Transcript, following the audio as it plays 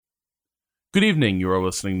Good evening. You are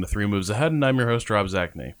listening to Three Moves Ahead, and I'm your host, Rob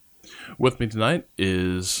Zachney. With me tonight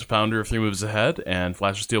is founder of Three Moves Ahead and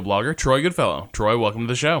Flash of Steel blogger, Troy Goodfellow. Troy, welcome to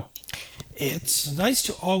the show. It's nice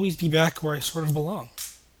to always be back where I sort of belong.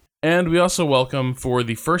 And we also welcome, for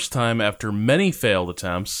the first time after many failed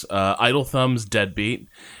attempts, Idle Thumbs Deadbeat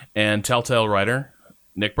and Telltale writer,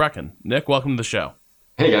 Nick Brecken. Nick, welcome to the show.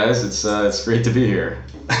 Hey guys, it's great to be here.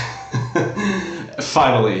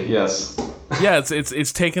 Finally, yes. Yeah,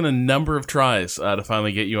 it's taken a number of tries to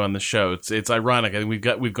finally get you on the show. It's ironic. I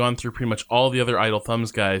think we've gone through pretty much all the other Idle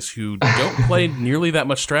Thumbs guys who don't play nearly that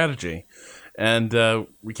much strategy, and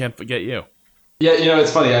we can't forget you. Yeah,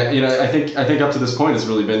 it's funny. I think up to this point it's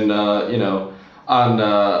really been on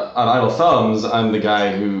Idle Thumbs. I'm the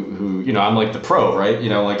guy who I'm like the pro, right?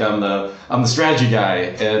 I'm the strategy guy,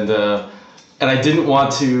 and I didn't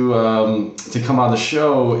want to come on the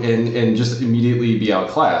show and just immediately be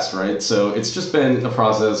outclassed, right? So it's just been a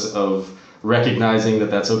process of recognizing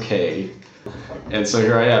that that's okay. And so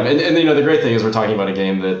here I am. And the great thing is we're talking about a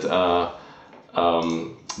game that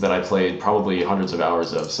I played probably hundreds of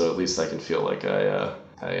hours of, so at least I can feel like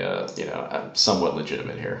I'm somewhat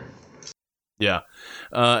legitimate here. Yeah.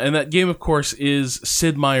 And that game, of course, is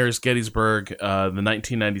Sid Meier's Gettysburg, the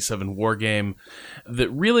 1997 war game that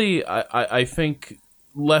really, I think,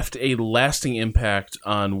 left a lasting impact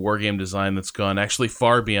on wargame design that's gone actually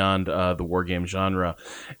far beyond the wargame genre.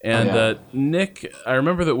 And Nick, I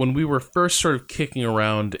remember that when we were first sort of kicking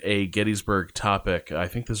around a Gettysburg topic, I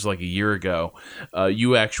think this was like a year ago,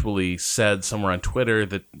 you actually said somewhere on Twitter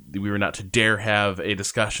that we were not to dare have a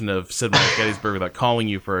discussion of Sid Meier's Gettysburg without calling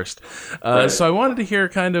you first. Right. So I wanted to hear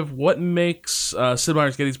kind of what makes Sid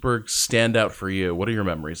Meier's Gettysburg stand out for you. What are your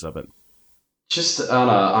memories of it? Just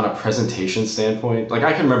on a presentation standpoint, like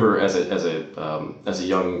I can remember as a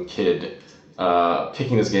young kid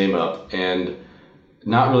picking this game up and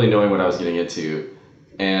not really knowing what I was getting into,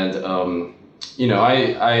 and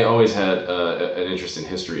I always had an interest in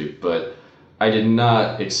history, but I did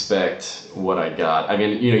not expect what I got. I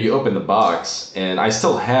mean, you open the box, and I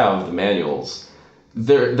still have the manuals.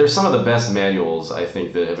 They're some of the best manuals I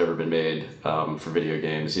think that have ever been made for video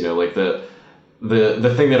games. Like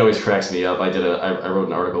the thing that always cracks me up, I wrote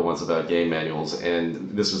an article once about game manuals,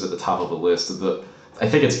 and this was at the top of the list. I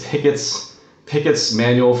think it's Pickett's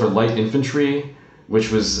manual for light infantry, which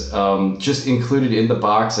was just included in the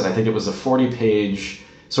box, and I think it was a 40-page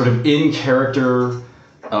sort of in-character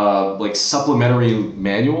like supplementary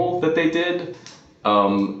manual that they did,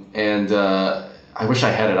 and I wish I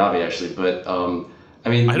had it on me actually, but I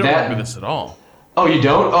don't remember this at all. Oh, you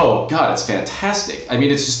don't? Oh God, it's fantastic. I mean,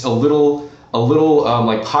 it's just a little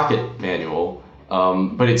like pocket manual,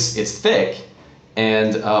 but it's thick,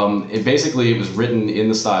 and it was written in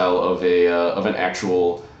the style of an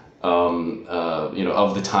actual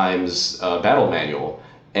of the times battle manual,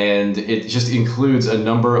 and it just includes a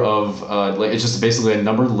number of it's just basically a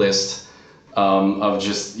numbered list of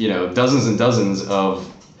just dozens and dozens of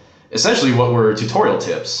essentially what were tutorial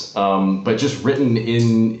tips, but just written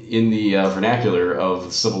in the vernacular of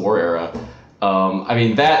the Civil War era.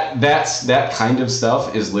 That kind of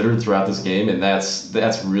stuff is littered throughout this game, and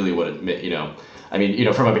that's really what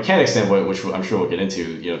it. From a mechanic standpoint, which I'm sure we'll get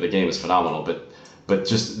into, the game is phenomenal, but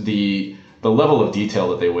just the level of detail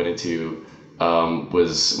that they went into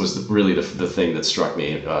was really the thing that struck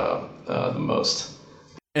me the most.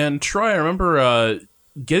 And Troy, I remember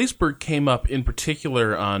Gettysburg came up in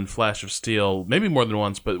particular on Flash of Steel, maybe more than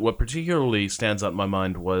once, but what particularly stands out in my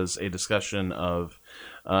mind was a discussion of,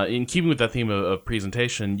 in keeping with that theme of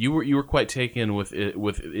presentation, you were quite taken with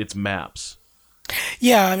its maps.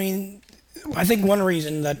 Yeah, I mean, I think one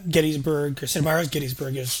reason that Gettysburg, or Sid Meier's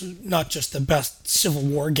Gettysburg, is not just the best Civil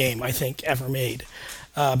War game I think ever made,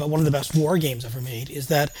 but one of the best war games ever made, is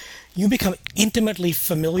that you become intimately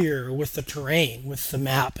familiar with the terrain, with the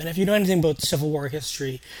map. And if you know anything about Civil War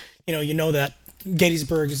history, you know that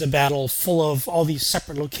Gettysburg is a battle full of all these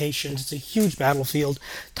separate locations. It's a huge battlefield,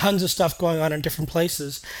 tons of stuff going on in different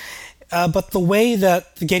places. But the way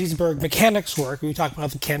that the Gettysburg mechanics work, we talk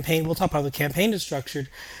about the campaign, we'll talk about how the campaign is structured,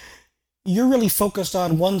 you're really focused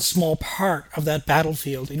on one small part of that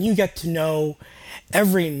battlefield, and you get to know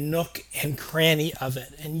every nook and cranny of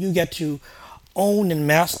it, and you get to own and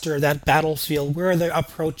master that battlefield, where the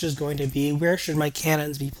approach is going to be, where should my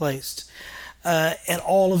cannons be placed, and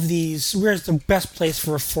all of these, where's the best place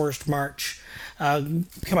for a forced march, can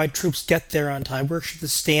my troops get there on time, where should the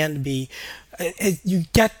stand be. You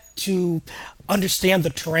get to understand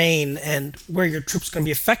the terrain and where your troops are going to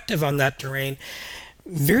be effective on that terrain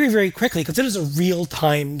very, very quickly, because it is a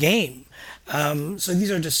real-time game. So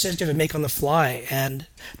these are decisions you have to make on the fly, and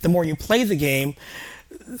the more you play the game,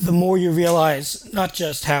 the more you realize not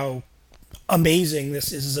just how amazing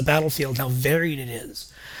this is as a battlefield, how varied it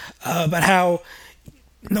is, but how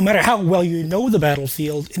no matter how well you know the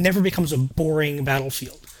battlefield, it never becomes a boring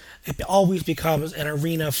battlefield. It always becomes an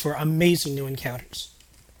arena for amazing new encounters.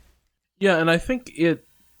 Yeah, and I think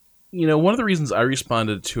one of the reasons I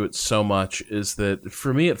responded to it so much is that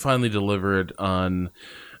for me it finally delivered on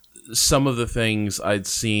some of the things I'd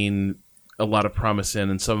seen a lot of promise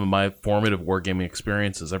in some of my formative wargaming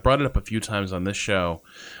experiences. I brought it up a few times on this show,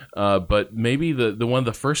 but maybe the one of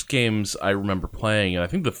the first games I remember playing, and I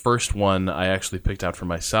think the first one I actually picked out for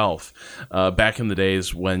myself, back in the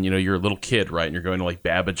days when you're a little kid, right, and you're going to like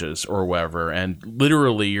Babbage's or wherever, and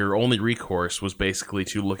literally your only recourse was basically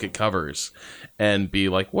to look at covers and be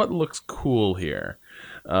like, what looks cool here?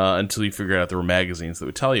 Until you figured out there were magazines that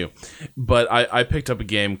would tell you. But I picked up a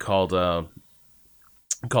game called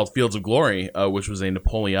Fields of Glory, which was a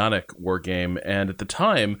Napoleonic war game, and at the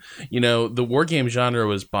time, the war game genre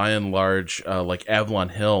was by and large like Avalon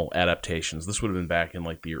Hill adaptations. This would have been back in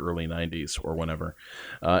like the early 90s or whenever,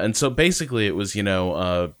 and so basically it was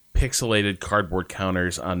pixelated cardboard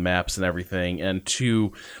counters on maps and everything, and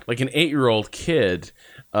to like an 8-year-old kid,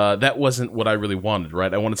 that wasn't what I really wanted,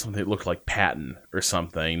 right? I wanted something that looked like Patton or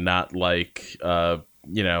something, not like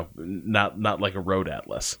not like a road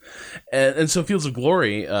atlas. And so Fields of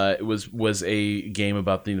Glory was a game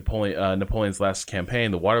about the Napoleon's last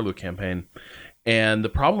campaign, the Waterloo campaign. And the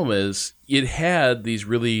problem is it had these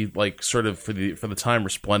really like sort of for the time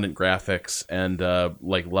resplendent graphics and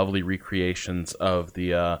like lovely recreations of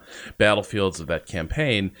the battlefields of that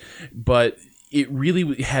campaign, but it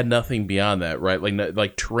really had nothing beyond that, right?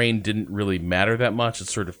 Like terrain didn't really matter that much. It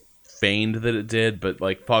sort of feigned that it did, but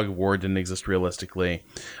like Fog of War didn't exist realistically.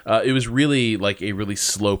 It was really like a really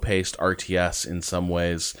slow-paced RTS in some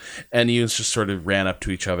ways, and units just sort of ran up to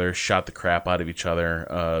each other, shot the crap out of each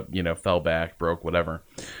other, fell back, broke, whatever.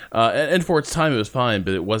 And for its time, it was fine,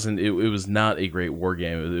 but it wasn't. It was not a great war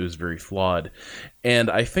game. It was very flawed, and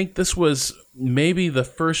I think this was maybe the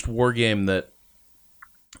first war game that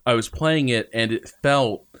I was playing it, and it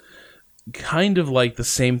felt kind of like the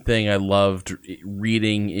same thing I loved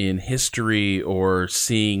reading in history or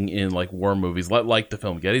seeing in like war movies, like the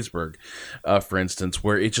film Gettysburg, for instance,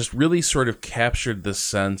 where it just really sort of captured the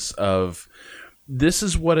sense of this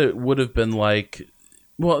is what it would have been like.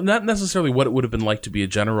 Well, not necessarily what it would have been like to be a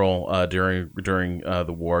general during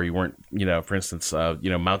the war. You weren't, for instance,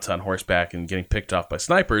 mounted on horseback and getting picked off by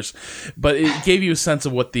snipers, but it gave you a sense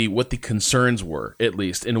of what the concerns were, at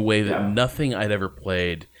least in a way that nothing I'd ever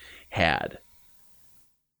played had.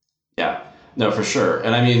 Yeah, no, for sure.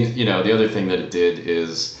 And I mean, the other thing that it did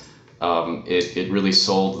is it really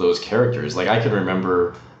sold those characters. Like I can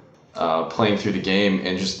remember playing through the game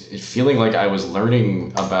and just feeling like I was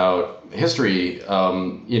learning about history,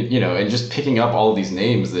 and just picking up all of these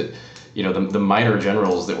names that, the minor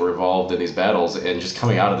generals that were involved in these battles, and just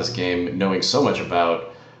coming out of this game knowing so much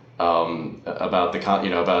about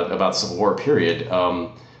the Civil War period.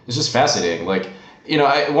 It's just fascinating. Like,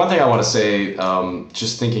 one thing I want to say,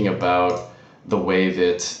 just thinking about the way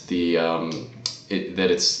that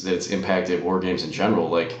it's impacted war games in general.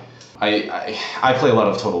 Like, I play a lot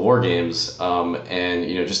of Total War games,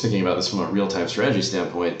 and just thinking about this from a real-time strategy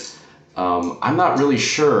standpoint, I'm not really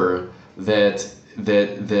sure that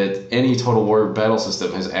any Total War battle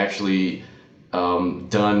system has actually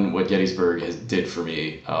done what Gettysburg did for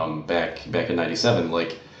me back in '97.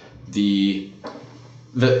 Like the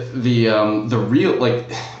real, like,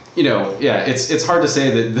 it's hard to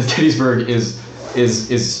say that the Gettysburg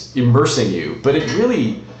is immersing you, but it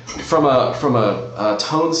really, from a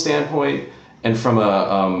tone standpoint and from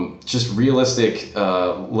a just realistic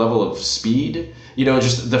level of speed,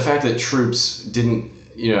 just the fact that troops didn't,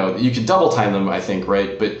 you could double time them, I think,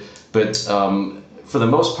 right? But for the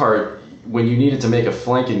most part, when you needed to make a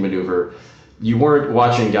flanking maneuver, you weren't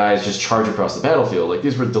watching guys just charge across the battlefield. Like,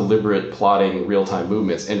 these were deliberate, plotting, real-time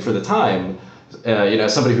movements. And for the time,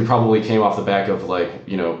 somebody who probably came off the back of, like,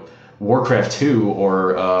 Warcraft 2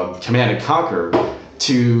 or Command and Conquer,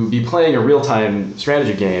 to be playing a real-time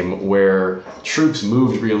strategy game where troops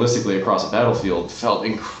moved realistically across a battlefield felt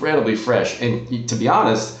incredibly fresh. And to be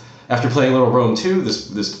honest, after playing a little Rome 2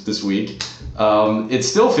 this week, it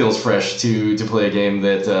still feels fresh to play a game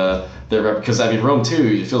that because I mean, Rome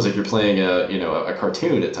 2, it feels like you're playing a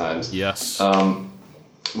cartoon at times. Yes.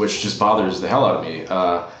 Which just bothers the hell out of me.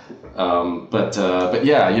 But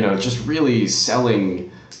yeah, just really selling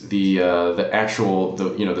the actual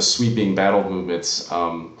the sweeping battle movements,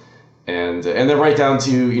 and then right down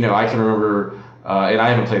to I can remember, and I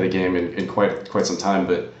haven't played the game in quite some time,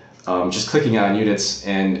 but just clicking on units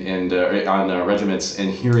and on regiments and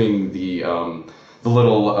hearing the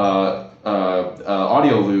little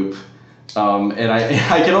audio loop, and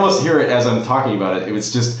I can almost hear it as I'm talking about it. It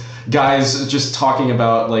was just guys just talking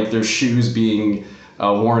about like their shoes being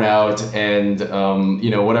worn out and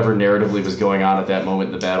whatever narratively was going on at that moment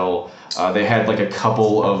in the battle. They had like a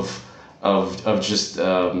couple of just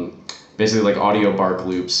basically like audio bark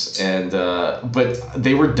loops, and but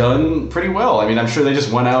they were done pretty well. I mean, I'm sure they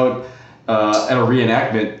just went out at a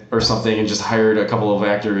reenactment or something and just hired a couple of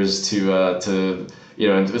actors to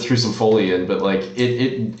and threw some Foley in, but like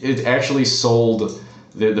it actually sold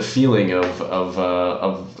the feeling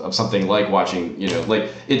of something like watching, like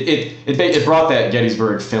it brought that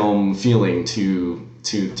Gettysburg film feeling to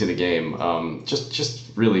the game.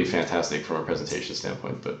 Just really fantastic from a presentation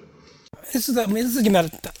standpoint. But this is a game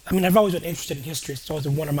that I've always been interested in history. It's always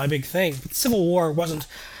been one of my big things. But Civil War wasn't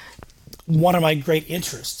one of my great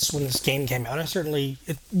interests when this game came out. I certainly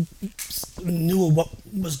knew what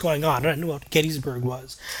was going on. I knew what Gettysburg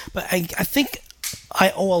was, but I think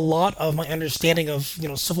I owe a lot of my understanding of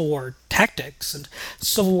Civil War tactics and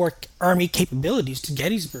Civil War army capabilities to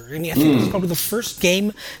Gettysburg. I mean, I think it was probably the first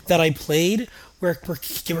game that I played where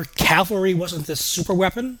cavalry wasn't this super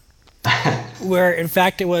weapon. Where in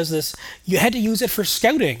fact it was this, you had to use it for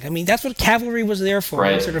scouting. I mean, that's what cavalry was there for,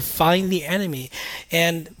 right. Sort of find the enemy.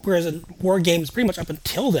 And whereas in war games, pretty much up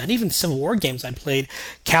until then, even Civil War games I played,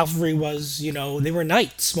 cavalry was, they were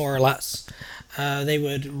knights more or less. They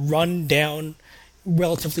would run down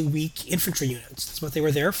relatively weak infantry units. That's what they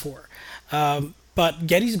were there for. But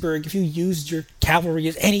Gettysburg, if you used your cavalry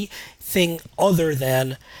as anything other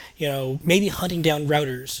than, maybe hunting down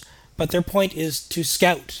routers, but their point is to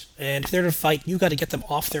scout, and if they're to fight, you've got to get them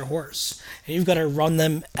off their horse, and you've got to run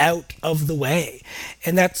them out of the way.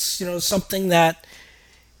 And that's, something that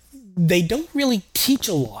they don't really teach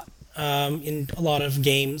a lot in a lot of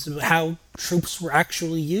games, about how troops were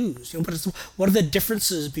actually used. What are the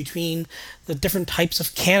differences between the different types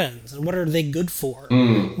of cannons, and what are they good for?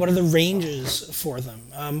 What are the ranges for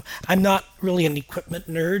them? I'm not really an equipment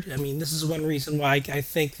nerd. I mean, this is one reason why I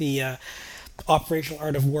think the operational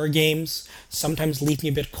art of war games sometimes leave me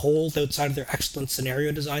a bit cold outside of their excellent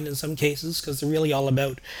scenario design in some cases, because they're really all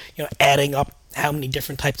about adding up how many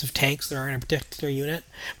different types of tanks there are in a particular unit,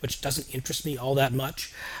 which doesn't interest me all that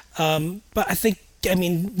much. But I think,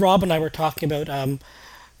 Rob and I were talking about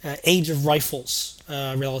Age of Rifles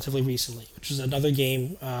relatively recently, which is another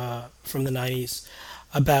game from the 90s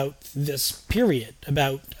about this period,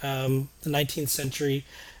 about the 19th century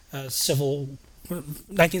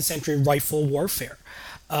 19th century rifle warfare,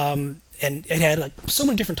 and it had so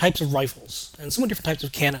many different types of rifles and so many different types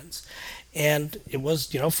of cannons, and it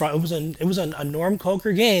was it was a Norm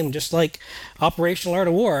Coker game, just like Operational Art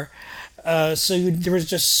of War. So there was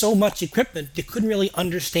just so much equipment you couldn't really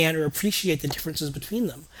understand or appreciate the differences between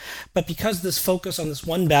them. But because this focus on this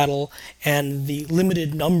one battle and the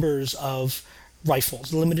limited numbers of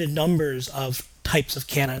rifles, limited numbers of types of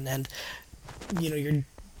cannon, and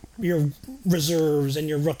your reserves and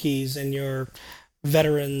your rookies and your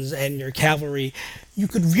veterans and your cavalry, you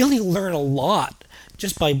could really learn a lot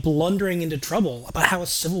just by blundering into trouble about how a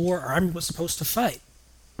Civil War army was supposed to fight.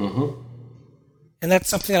 Mm-hmm. And that's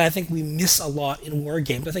something that I think we miss a lot in war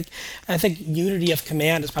games. I think Unity of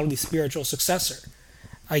Command is probably the spiritual successor,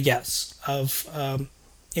 I guess, of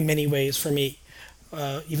in many ways for me,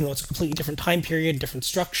 even though it's a completely different time period, different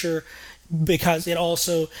structure, because it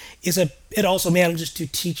also manages to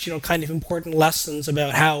teach kind of important lessons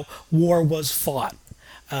about how war was fought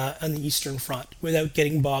on the Eastern Front without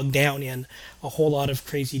getting bogged down in a whole lot of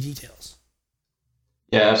crazy details.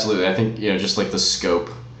 Yeah, absolutely. I think just like the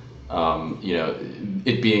scope,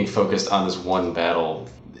 it being focused on this one battle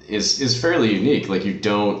is fairly unique. Like you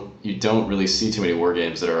don't really see too many war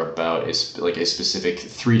games that are about a specific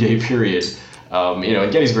 3-day period.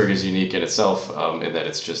 And Gettysburg is unique in itself in that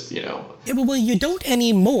it's just, Yeah, well, you don't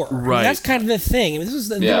anymore. Right. That's kind of the thing. This was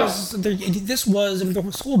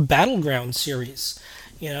the whole Battleground series,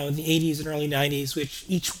 in the 80s and early 90s, which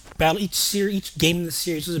each game in the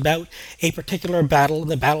series was about a particular battle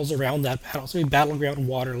and the battles around that battle. So we had Battleground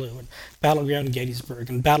Waterloo and Battleground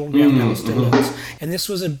Gettysburg and Battleground Austerlitz. And this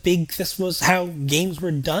was how games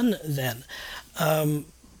were done then.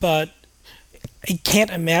 But I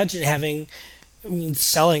can't imagine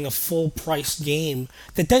selling a full-price game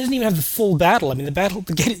that doesn't even have the full battle.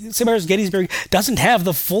 Sid Meier's Gettysburg doesn't have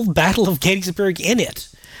the full Battle of Gettysburg in it,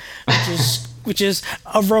 which is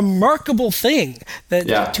a remarkable thing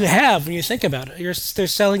to have when you think about it. They're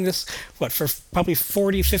selling this for probably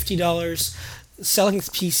 $40, $50, selling this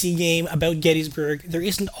PC game about Gettysburg. There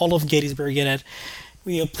isn't all of Gettysburg in it.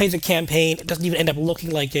 play the campaign. It doesn't even end up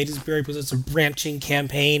looking like Gettysburg because it's a branching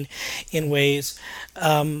campaign in ways.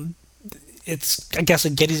 It's, I guess, a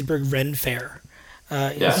Gettysburg Ren Fair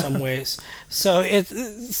in some ways. So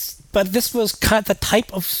but this was kind of the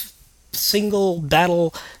type of single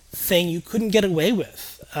battle thing you couldn't get away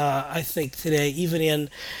with. I think today, even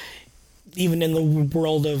in the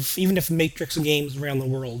world of, even if Matrix games around the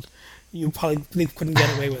world, you probably couldn't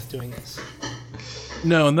get away with doing this.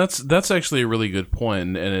 No, and that's actually a really good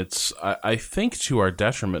point, and it's I think to our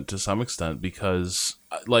detriment to some extent, because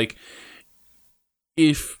like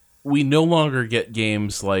if we no longer get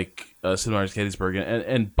games like Sid Meier's Gettysburg,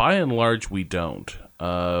 and by and large we don't.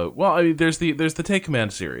 Well, I mean, there's the Take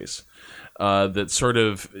Command series. That sort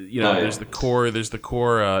of, there's the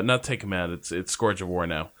core, not Take Command, it's Scourge of War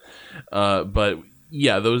now. But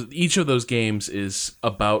yeah, each of those games is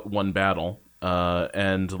about one battle.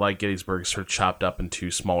 And like Gettysburg, sort of chopped up into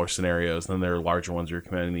smaller scenarios. Then there are larger ones where you're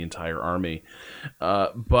commanding the entire army.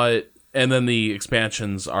 And then the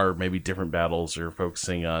expansions are maybe different battles or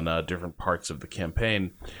focusing on different parts of the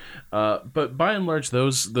campaign. But by and large,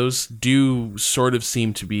 those do sort of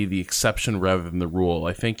seem to be the exception rather than the rule.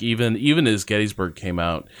 I think even as Gettysburg came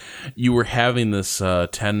out, you were having this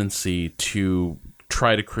tendency to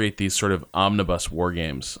try to create these sort of omnibus war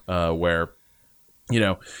games where,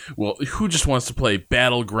 well, who just wants to play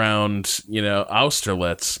Battleground,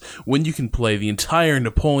 Austerlitz, when you can play the entire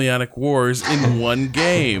Napoleonic Wars in one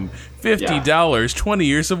game? $50, 20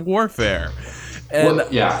 years of warfare. And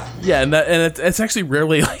and it's actually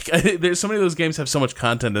rarely there's so many of those games have so much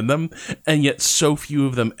content in them, and yet so few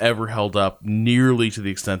of them ever held up nearly to the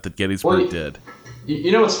extent that Gettysburg did.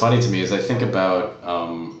 What's funny to me is I think about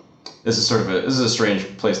this is a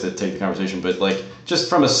strange place to take the conversation, but like just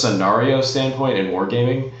from a scenario standpoint in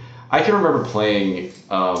wargaming, I can remember playing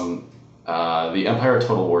the Empire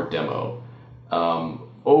Total War demo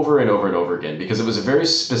over and over and over again, because it was a very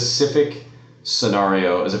specific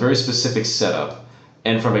scenario, it was a very specific setup,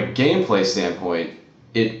 and from a gameplay standpoint,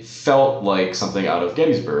 it felt like something out of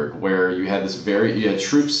Gettysburg, where you had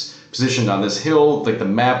troops positioned on this hill. Like the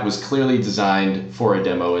map was clearly designed for a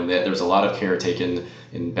demo, and that there was a lot of care taken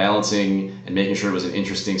in balancing and making sure it was an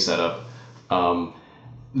interesting setup.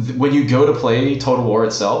 When you go to play Total War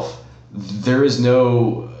itself, there is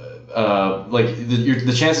no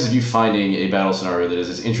the chances of you finding a battle scenario that is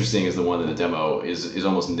as interesting as the one in the demo is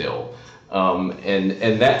almost nil.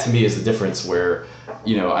 And that to me is the difference where,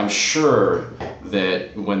 I'm sure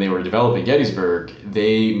that when they were developing Gettysburg,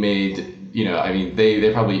 they made,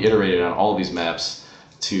 they probably iterated on all of these maps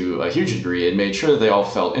to a huge degree and made sure that they all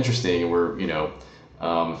felt interesting and were,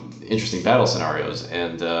 interesting battle scenarios.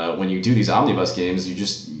 And when you do these omnibus games, you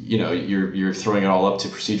just, you're throwing it all up to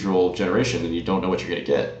procedural generation and you don't know what you're going to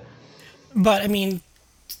get. But, when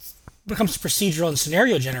it comes to procedural and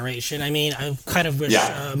scenario generation, I kind of wish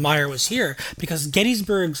Meier was here, because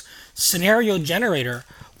Gettysburg's scenario generator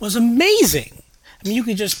was amazing. You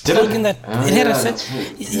could just plug in that. It had a set.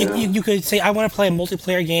 You could say, I want to play a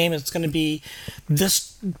multiplayer game. It's going to be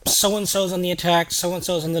this so and so's on the attack, so and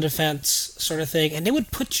so's on the defense, sort of thing, and they would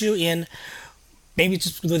put you in maybe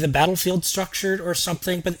just with a battlefield structured or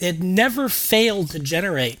something. But it never failed to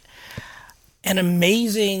generate an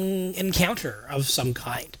amazing encounter of some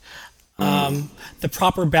kind. The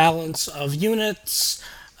proper balance of units.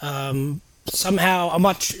 Somehow,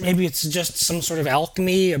 maybe it's just some sort of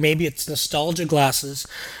alchemy, or maybe it's nostalgia glasses,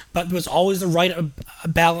 but it was always the right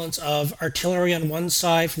balance of artillery on one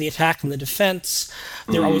side for the attack and the defense.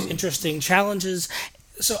 There were always interesting challenges.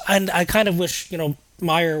 So, and I kind of wish,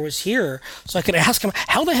 Meier was here so I could ask him,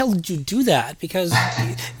 how the hell did you do that? Because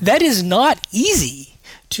that is not easy.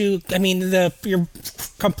 You're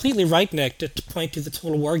completely right, Nick, to point to the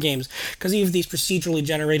Total War games, because even these procedurally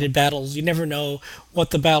generated battles, you never know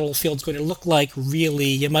what the battlefield's going to look like, really.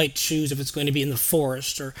 You might choose if it's going to be in the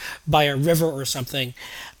forest or by a river or something,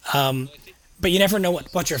 but you never know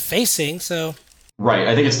what you're facing, so... Right,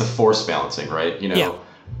 I think it's the force balancing, right?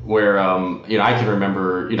 Where, I can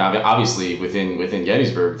remember, obviously within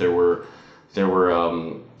Gettysburg, there were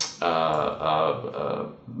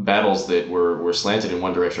battles that were slanted in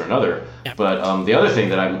one direction or another. Yeah. But the other thing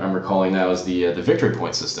that I'm recalling now is the victory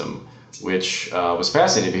point system, which was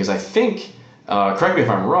fascinating because I think, correct me if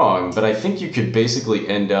I'm wrong, but I think you could basically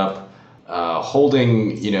end up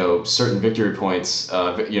holding certain victory points,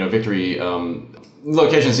 victory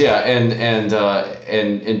locations,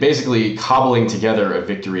 and basically cobbling together a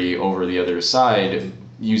victory over the other side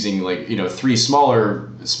using three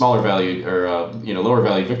smaller valued or lower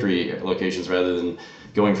valued victory locations rather than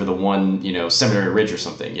going for the one Seminary Ridge or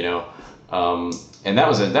something, and that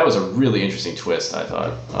was a really interesting twist, I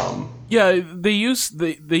thought. Yeah, they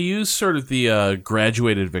use sort of the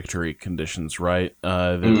graduated victory conditions, right?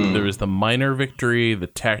 There was the minor victory, the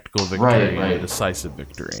tactical victory, and the decisive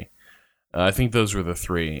victory. I think those were the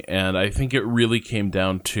three, and I think it really came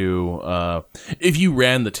down to if you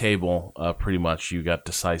ran the table, pretty much you got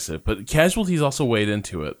decisive. But casualties also weighed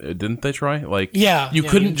into it, didn't they, Troy? Like, you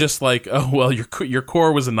couldn't just like, oh well, your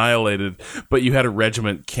core was annihilated, but you had a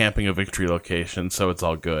regiment camping a victory location, so it's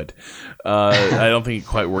all good. I don't think it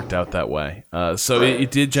quite worked out that way. So it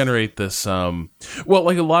did generate this. Well,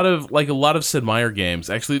 like a lot of Sid Meier games,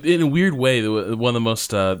 actually, in a weird way, one of the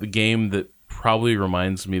most the game that probably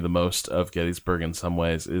reminds me the most of Gettysburg in some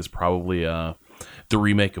ways is probably the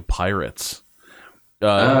remake of Pirates.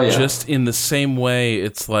 Just in the same way,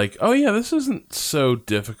 it's like, oh yeah, this isn't so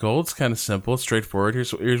difficult. It's kind of simple. It's straightforward.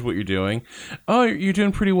 Here's what you're doing. Oh, you're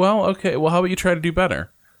doing pretty well. Okay, well, how about you try to do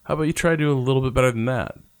better? How about you try to do a little bit better than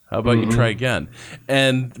that? How about you try again?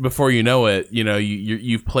 And before you know it,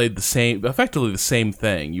 you've played effectively the same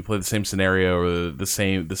thing. You play the same scenario or the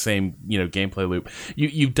same gameplay loop.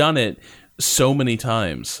 You've done it so many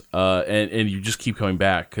times, and you just keep coming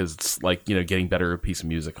back because it's like getting better at a piece of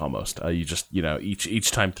music almost. You just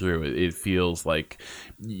each time through it feels like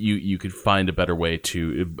you could find a better way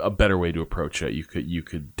to approach it. You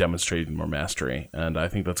could demonstrate more mastery, and I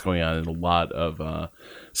think that's going on in a lot of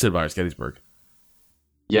Sid Meier's Gettysburg.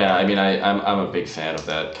 Yeah, I mean, I'm a big fan of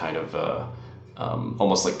that kind of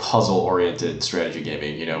almost like puzzle-oriented strategy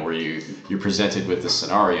gaming, where you're presented with this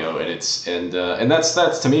scenario, and that's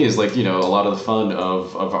to me is like a lot of the fun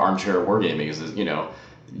of armchair wargaming is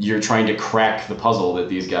you're trying to crack the puzzle that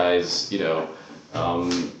these guys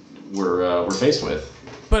were faced with.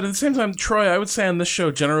 But at the same time, Troy, I would say on this show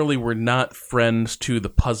generally we're not friends to the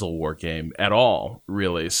puzzle war game at all,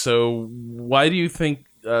 really. So why do you think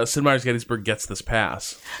Sid Meier's Gettysburg gets this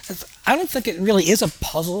pass? I don't think it really is a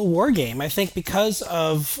puzzle war game. I think because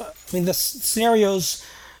of, the scenarios,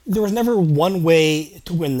 there was never one way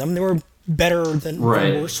to win them. There were better than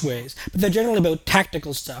worse ways. But they're generally about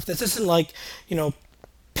tactical stuff. This isn't like,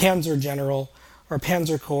 Panzer General or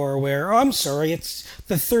Panzer Corps where, oh, I'm sorry, it's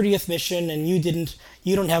the 30th mission and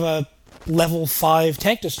you don't have a level 5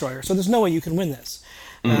 tank destroyer, so there's no way you can win this.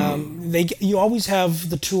 You always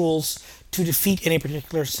have the tools to defeat any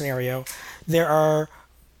particular scenario. There are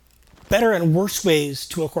better and worse ways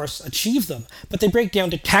to, of course, achieve them, but they break down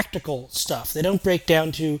to tactical stuff. They don't break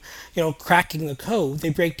down to, cracking the code. They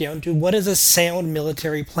break down to what is a sound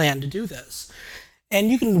military plan to do this. And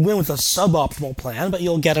you can win with a suboptimal plan, but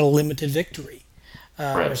you'll get a limited victory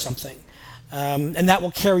or something. And that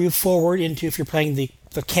will carry you forward into, if you're playing the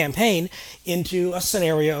campaign, into a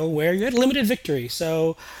scenario where you had limited victory.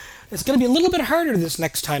 So it's going to be a little bit harder this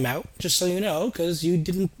next time out, just so you know, because you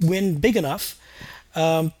didn't win big enough.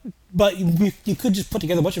 But you could just put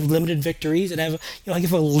together a bunch of limited victories and have,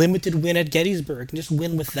 a limited win at Gettysburg and just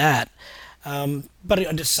win with that. But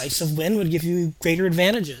a decisive win would give you greater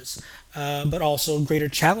advantages, but also greater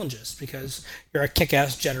challenges because you're a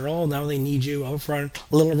kick-ass general. Now they need you over front,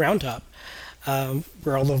 Little Round Top,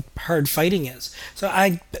 where all the hard fighting is. So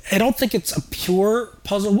I don't think it's a pure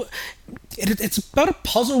puzzle. It's about a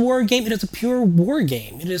puzzle war game. It is a pure war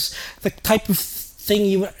game. It is the type of thing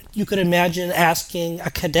you could imagine asking a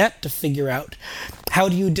cadet to figure out. How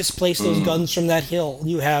do you displace those guns from that hill?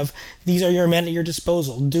 These are your men at your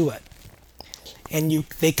disposal. Do it. And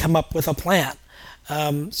they come up with a plan.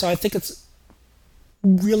 So I think it's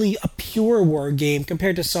really a pure war game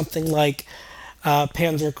compared to something like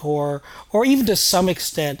Panzer Corps, or even to some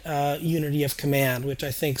extent Unity of Command, which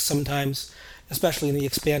I think sometimes, especially in the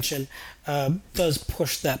expansion, does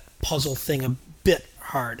push that puzzle thing a bit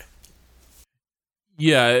hard.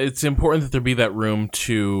 Yeah, it's important that there be that room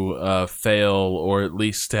to fail, or at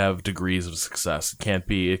least have degrees of success.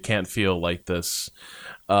 It can't feel like this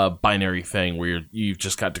binary thing where you've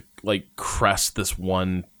just got to crest this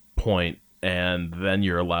one point and then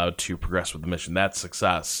you're allowed to progress with the mission. That's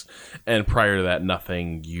success. And prior to that,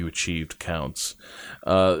 nothing you achieved counts.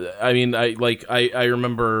 I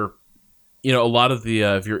remember, a lot of the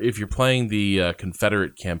if you're playing the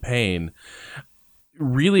Confederate campaign,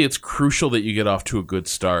 really it's crucial that you get off to a good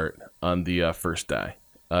start on the first day.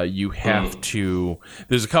 You have to.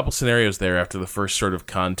 There's a couple scenarios there after the first sort of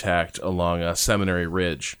contact along Seminary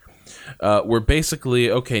Ridge, where basically,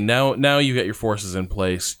 okay, now you got your forces in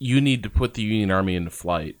place. You need to put the Union Army into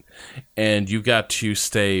flight, and you've got to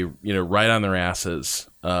stay, right on their asses,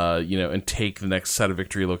 and take the next set of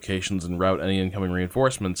victory locations and route any incoming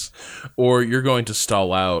reinforcements, or you're going to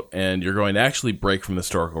stall out and you're going to actually break from the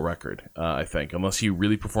historical record. I think, unless you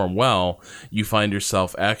really perform well, you find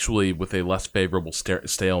yourself actually with a less favorable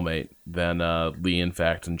stalemate than Lee, in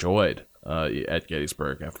fact, enjoyed at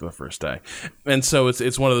Gettysburg after the first day. And so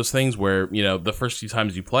it's one of those things where, the first few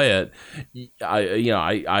times you play it,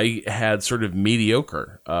 I had sort of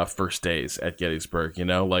mediocre first days at Gettysburg,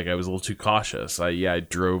 like I was a little too cautious. I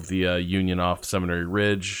drove the Union off Seminary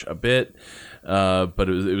Ridge a bit, but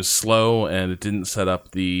it was slow, and it didn't set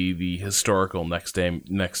up the historical next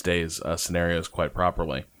day's scenarios quite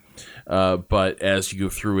properly. But as you go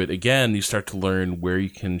through it again, you start to learn where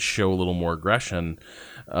you can show a little more aggression.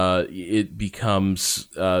 It becomes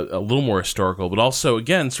a little more historical, but also,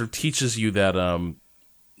 again, sort of teaches you that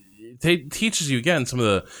teaches you again some of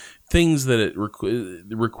the things that were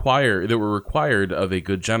required of a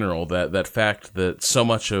good general. That fact that so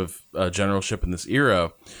much of generalship in this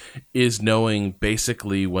era is knowing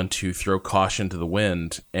basically when to throw caution to the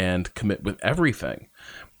wind and commit with everything.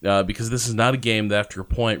 Because this is not a game that, after a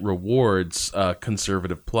point, rewards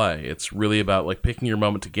conservative play. It's really about picking your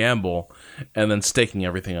moment to gamble and then staking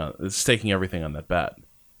everything on that bet.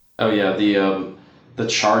 Oh yeah, the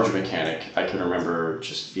charge mechanic, I can remember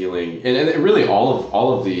just feeling, and really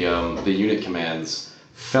all of the unit commands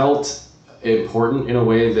felt important in a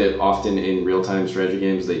way that often in real time strategy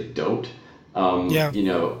games they don't.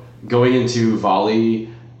 Going into volley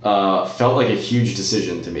felt like a huge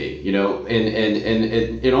decision to me, and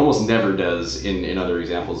it almost never does in other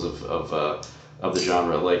examples of the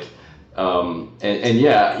genre. I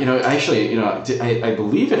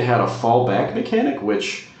believe it had a fallback mechanic,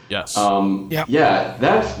 which yes,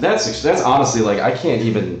 that's honestly I can't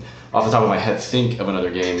even off the top of my head think of another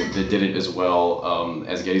game that did it as well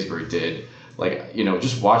as Gettysburg did.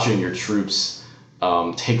 Just watching your troops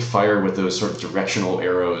take fire with those sort of directional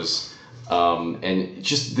arrows. And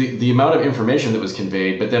just the amount of information that was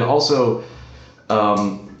conveyed, but then also,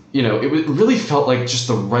 it really felt like just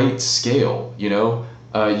the right scale. You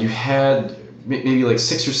had maybe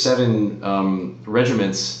 6 or 7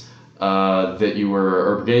 regiments that you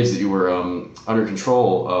were, or brigades that you were under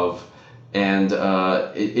control of, and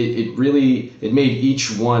it made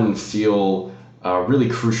each one feel really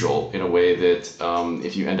crucial in a way that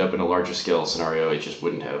if you end up in a larger scale scenario, it just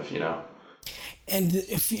wouldn't have. And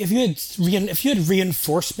if you had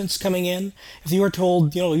reinforcements coming in, if you were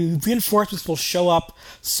told, reinforcements will show up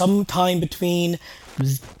sometime between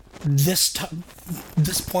this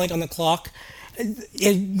point on the clock,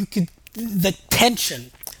 the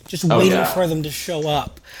tension just waiting for them to show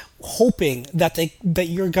up, hoping that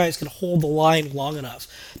your guys can hold the line long enough.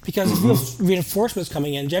 Because if you have reinforcements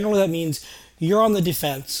coming in, generally that means you're on the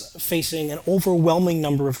defense facing an overwhelming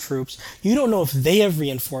number of troops. You don't know if they have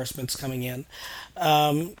reinforcements coming in.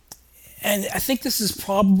 And I think this is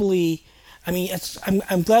probably,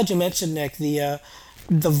 I'm glad you mentioned, Nick, the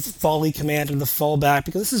volley command and the fallback,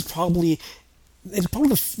 because this is probably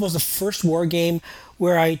was the first war game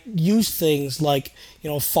where I used things like,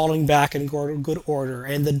 falling back in good order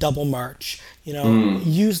and the double march,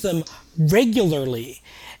 use them regularly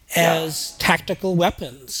as tactical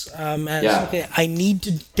weapons. I need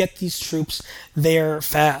to get these troops there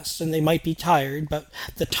fast, and they might be tired, but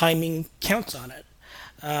the timing counts on it.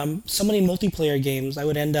 So many multiplayer games, I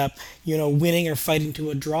would end up, winning or fighting to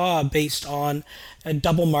a draw based on a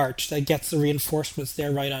double march that gets the reinforcements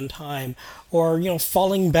there right on time, or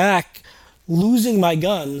falling back, losing my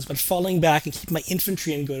guns, but falling back and keep my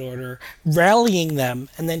infantry in good order, rallying them,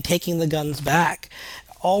 and then taking the guns back.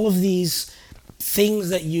 All of these things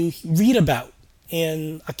that you read about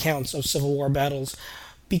in accounts of Civil War battles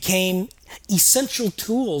became essential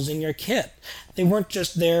tools in your kit. They weren't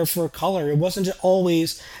just there for color. It wasn't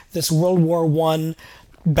always this World War I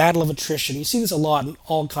battle of attrition. You see this a lot in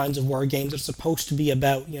all kinds of war games. It's supposed to be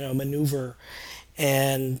about, maneuver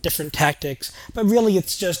and different tactics, but really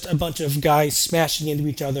it's just a bunch of guys smashing into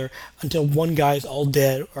each other until one guy's all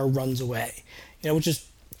dead or runs away, which is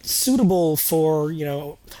suitable for,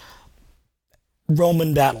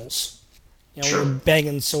 Roman battles, Sure.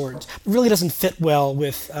 banging swords. It really doesn't fit well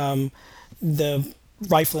with the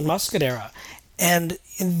rifle and musket era. And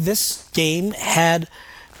in this game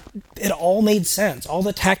it all made sense. All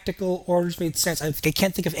the tactical orders made sense. I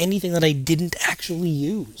can't think of anything that I didn't actually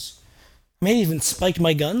use. I may have even spiked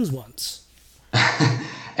my guns once.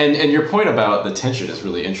 and your point about the tension is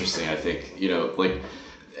really interesting, I think.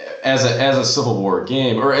 As a Civil War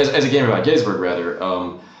game, or as a game about Gettysburg, rather,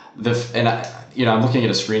 I'm looking at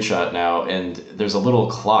a screenshot now, and there's a little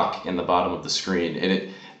clock in the bottom of the screen, and it,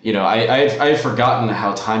 I had forgotten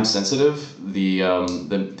how time sensitive the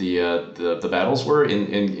battles were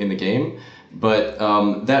in the game, but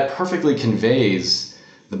that perfectly conveys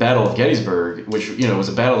the Battle of Gettysburg, which was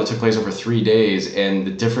a battle that took place over 3 days, and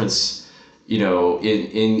the difference,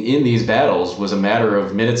 in these battles was a matter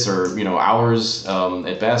of minutes or hours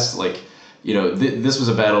at best. Like, this was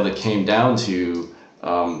a battle that came down to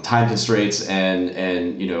time constraints and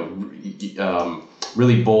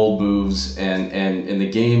really bold moves, and the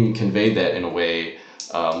game conveyed that in a way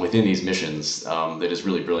within these missions that is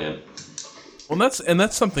really brilliant. Well,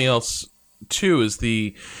 that's something else too, is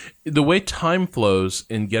the way time flows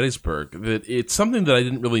in Gettysburg. That it's something that I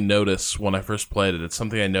didn't really notice when I first played it. It's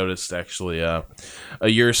something I noticed actually a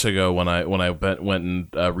year or so ago when I went and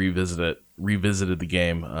revisited the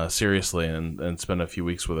game seriously and spent a few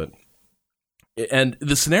weeks with it. And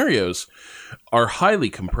the scenarios are highly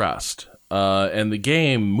compressed, and the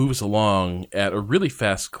game moves along at a really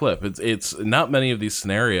fast clip. It's not many of these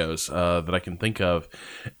scenarios that I can think of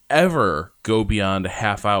ever go beyond a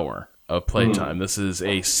half hour of playtime. This is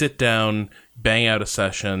a sit down, bang out a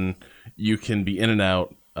session. You can be in and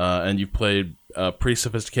out, and you've played a pretty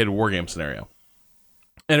sophisticated wargame scenario.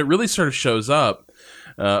 And it really sort of shows up.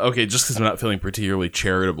 Just because I'm not feeling particularly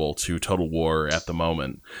charitable to Total War at the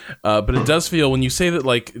moment. But it does feel, when you say that,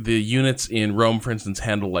 like, the units in Rome, for instance,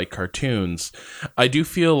 handle like cartoons, I do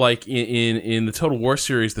feel like in the Total War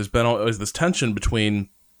series, there's been always this tension between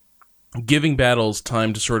giving battles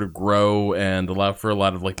time to sort of grow and allow for a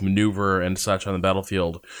lot of like maneuver and such on the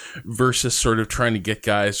battlefield, versus sort of trying to get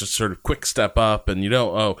guys just sort of quick step up. And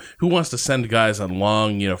who wants to send guys on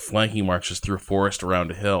long flanking marches through a forest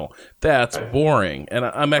around a hill? That's boring. And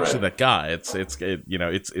I'm actually that guy. It's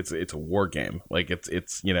a war game. Like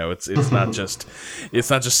it's not just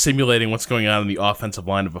simulating what's going on in the offensive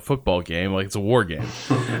line of a football game. Like, it's a war game.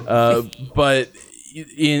 But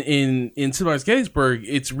in Sid Meier's Gettysburg,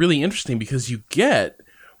 it's really interesting because you get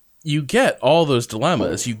all those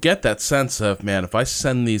dilemmas. You get that sense of, man, if I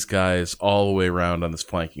send these guys all the way around on this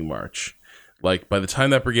flanking march, like, by the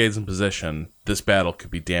time that brigade's in position, this battle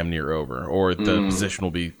could be damn near over, or the position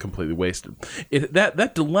will be completely wasted.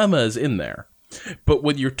 That dilemma is in there. But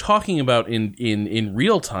what you're talking about in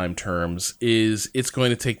real-time terms is it's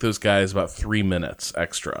going to take those guys about 3 minutes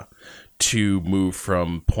extra to move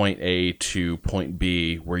from point A to point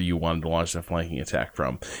B where you wanted to launch that flanking attack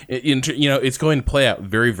from. It's going to play out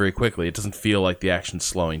very, very quickly. It doesn't feel like the action's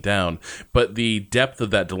slowing down, but the depth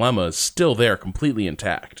of that dilemma is still there, completely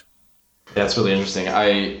intact. That's really interesting.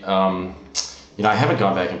 I haven't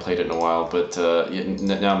gone back and played it in a while, but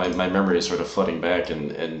now my memory is sort of flooding back,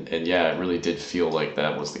 and yeah, it really did feel like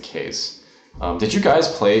that was the case. Did you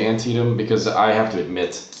guys play Antietam? Because I have to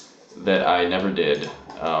admit that I never did.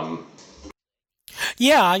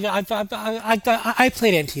 Yeah, I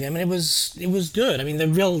played Antietam, and it was good. I mean, the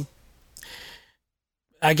real,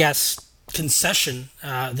 I guess, concession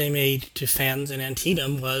they made to fans in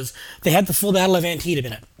Antietam was they had the full Battle of Antietam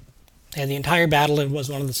in it. They had the entire battle. It was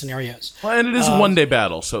one of the scenarios. Well, and it is a one-day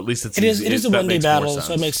battle, so at least it is a one-day battle,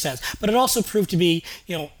 so it makes sense. But it also proved to be,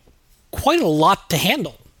 quite a lot to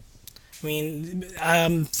handle. I mean,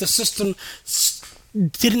 the system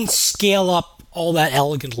didn't scale up all that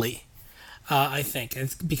elegantly. I think,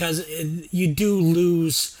 because you do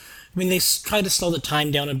lose. I mean, they try to slow the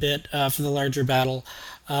time down a bit for the larger battle,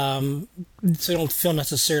 so you don't feel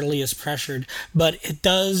necessarily as pressured. But it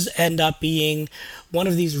does end up being one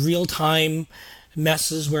of these real-time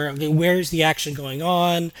messes where, where's the action going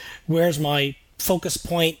on? Where's my focus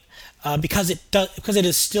point? Because it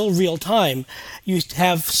is still real time, you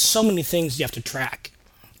have so many things you have to track.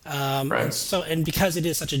 Right. And because it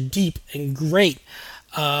is such a deep and great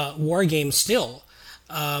war game still,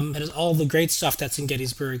 it has all the great stuff that's in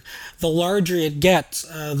Gettysburg. The larger it gets,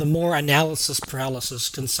 the more analysis paralysis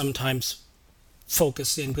can sometimes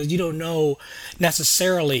focus in, because you don't know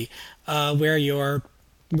necessarily where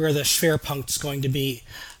the Schwerpunkt's going to be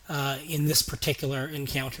in this particular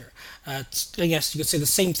encounter. I guess you could say the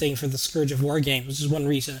same thing for the Scourge of War games, which is one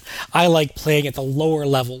reason I like playing at the lower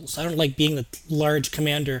levels. I don't like being the large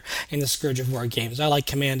commander in the Scourge of War games. I like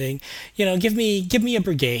commanding, give me a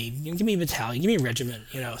brigade, give me a battalion, give me a regiment,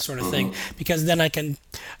 sort of thing, because then I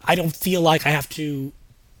don't feel like I have to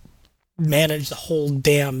manage the whole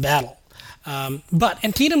damn battle. But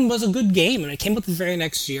Antietam was a good game, and it came out the very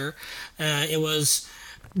next year.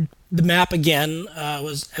 The map, again,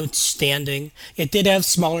 was outstanding. It did have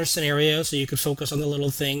smaller scenarios, so you could focus on the little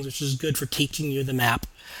things, which is good for teaching you the map.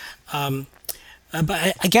 But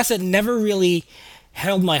I guess it never really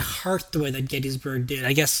held my heart the way that Gettysburg did.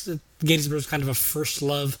 I guess Gettysburg is kind of a first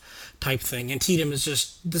love type thing. Antietam is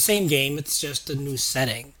just the same game. It's just a new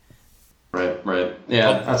setting. Right.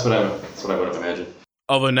 Yeah, that's what I would have imagined.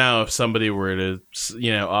 Although now, if somebody were to,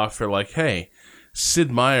 offer like, hey,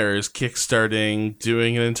 Sid Meier is kickstarting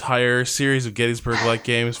doing an entire series of Gettysburg-like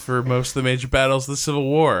games for most of the major battles of the Civil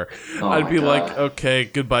War, I'd be like, okay,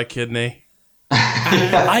 goodbye, kidney.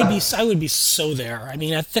 I would be so there. I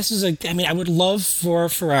mean, I would love for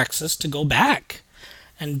Firaxis to go back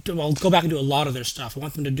and go back and do a lot of their stuff. I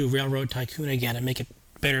want them to do Railroad Tycoon again and make it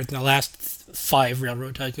better than the last 5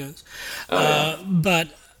 Railroad Tycoons. But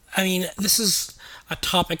I mean, this is a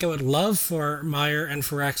topic I would love for Meier and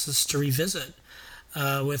Firaxis to revisit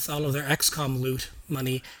with all of their XCOM loot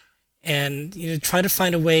money, and try to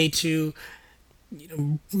find a way to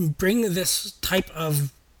bring this type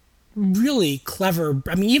of really clever.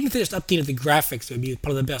 I mean, even if they just updated the graphics, it would be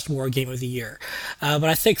part of the best war game of the year. But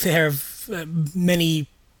I think they have many.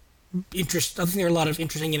 I think there are a lot of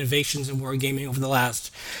interesting innovations in wargaming over the last,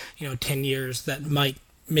 10 years that might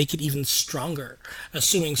make it even stronger,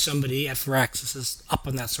 assuming somebody at Firaxis is up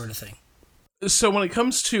on that sort of thing. So when it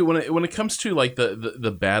comes to like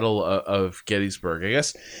the Battle of Gettysburg, I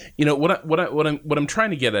guess what I'm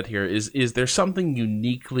trying to get at here is there something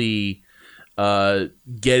uniquely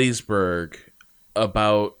Gettysburg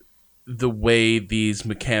about the way these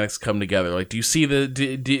mechanics come together? Like, do you see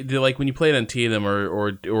do like when you play it on Antietam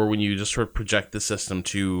or when you just sort of project the system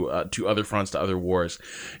to other fronts, to other wars,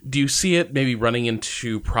 do you see it maybe running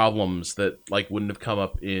into problems that like wouldn't have come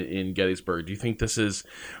up in Gettysburg? Do you think this is,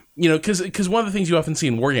 because one of the things you often see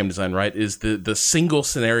in wargame design, right, is the single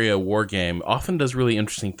scenario wargame often does really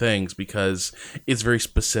interesting things because it's very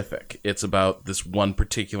specific. It's about this one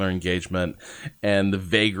particular engagement and the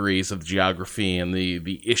vagaries of the geography and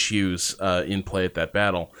the issues in play at that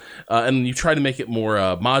battle. And you try to make it more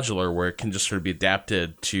modular, where it can just sort of be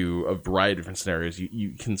adapted to a variety of different scenarios.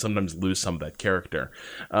 You can sometimes lose some of that character.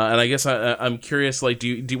 And I guess I'm curious, like, do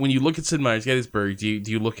you when you look at Sid Meier's Gettysburg, do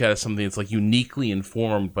you look at it as something that's like uniquely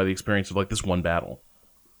informed by the experience of like this one battle?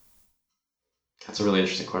 That's a really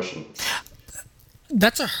interesting question.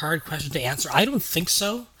 That's a hard question to answer. I don't think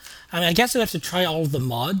so. I mean, I guess I'd have to try all of the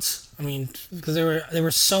mods. I mean, because there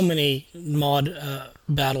were so many mod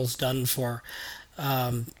battles done for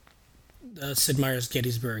Sid Meier's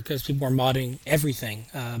Gettysburg, because people were modding everything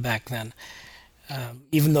back then.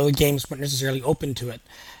 Even though the games weren't necessarily open to it,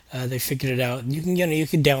 they figured it out. You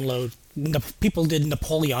could download. People did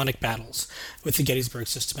Napoleonic battles with the Gettysburg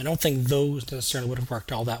system. I don't think those necessarily would have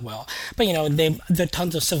worked all that well. But there are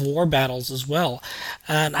tons of Civil War battles as well,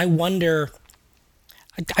 and I wonder.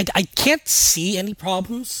 I can't see any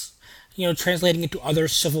problems, translating into other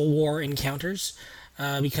Civil War encounters,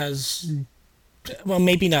 because, well,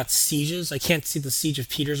 maybe not sieges. I can't see the siege of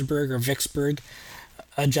Petersburg or Vicksburg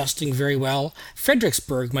adjusting very well.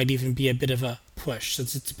 Fredericksburg might even be a bit of a push,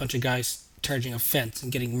 since it's a bunch of guys charging a fence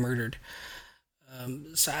and getting murdered.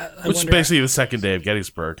 Which is basically the second day of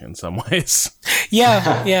Gettysburg in some ways.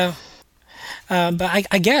 Yeah. But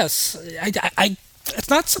I guess it's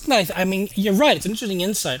not something I mean, you're right. It's an interesting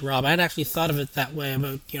insight, Rob. I hadn't actually thought of it that way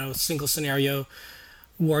about single scenario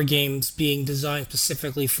war games being designed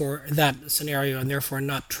specifically for that scenario and therefore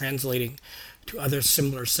not translating to other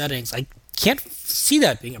similar settings. I can't see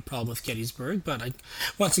that being a problem with Gettysburg, but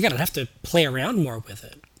once again, I'd have to play around more with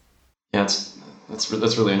it. Yeah, that's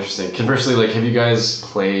really interesting. Conversely, like, have you guys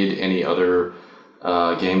played any other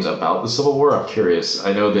games about the Civil War? I'm curious.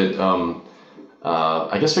 I know that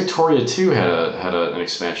I guess Victoria 2 had an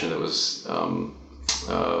expansion that was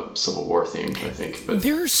Civil War themed, I think. But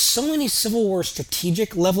there are so many Civil War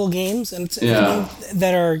strategic level games, and Yeah.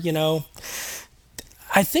 that are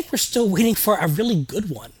I think we're still waiting for a really good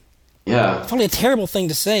one. yeah, It's probably a terrible thing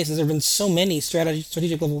to say, since there have been so many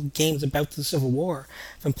strategic level games about the Civil War.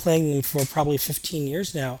 I've been playing them for probably 15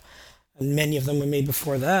 years now, and many of them were made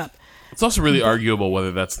before that. It's also really arguable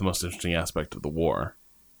whether that's the most interesting aspect of the war.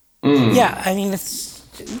 Yeah, I mean, I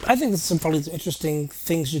think there's some probably interesting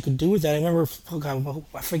things you could do with that. I remember,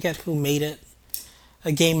 I forget who made it,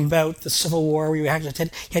 a game about the Civil War where you had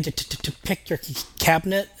to pick your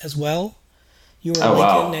cabinet as well. You were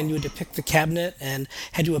Lincoln, and you had to pick the cabinet and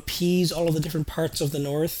had to appease all of the different parts of the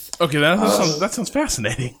North. Okay, that sounds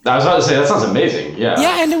fascinating. I was about to say that sounds amazing. Yeah.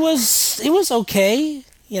 Yeah, and it was okay.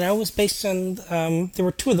 It was based on there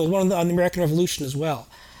were two of those. One on the American Revolution as well.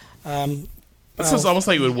 That sounds almost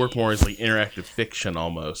like it would work more as like interactive fiction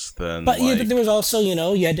almost than. But there was also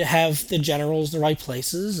you had to have the generals in the right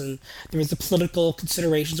places, and there was the political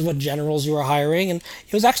considerations of what generals you were hiring, and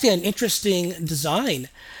it was actually an interesting design.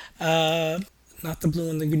 Not the blue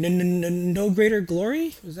one. The no greater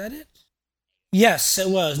glory. Was that it? Yes, it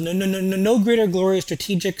was. No greater glory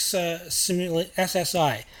strategic simulate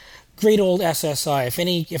SSI. Great old SSI.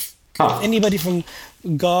 If anybody from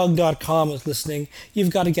GOG.com is listening, you've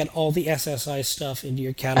got to get all the SSI stuff into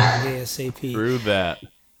your catalog ASAP. Through that.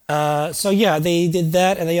 So yeah, they did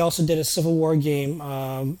that, and they also did a Civil War game,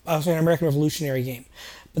 also an American Revolutionary game.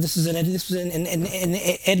 But this was an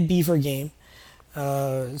Ed Beaver game,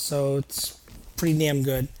 so it's pretty damn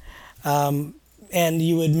good. And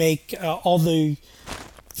you would make all the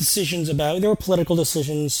decisions there were political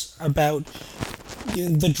decisions about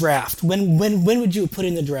the draft. When would you put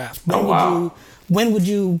in the draft? When would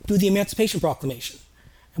you do the Emancipation Proclamation?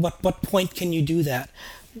 At what point can you do that?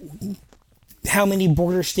 How many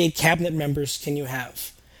border state cabinet members can you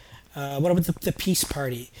have? What about the Peace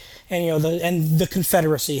Party? And the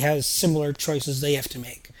Confederacy has similar choices they have to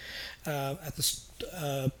make at this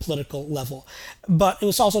political level. But it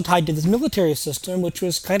was also tied to this military system, which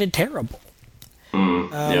was kind of terrible.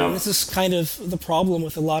 This is kind of the problem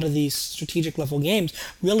with a lot of these strategic level games.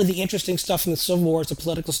 Really, the interesting stuff in the Civil War is the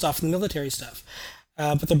political stuff and the military stuff.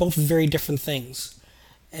 But they're both very different things.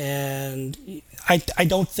 And I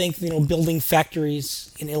don't think building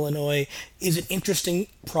factories in Illinois is an interesting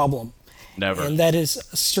problem. Never. And that is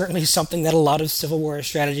certainly something that a lot of Civil War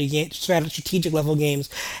strategic level games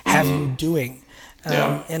have you doing.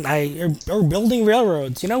 Or building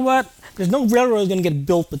railroads. You know what? There's no railroad going to get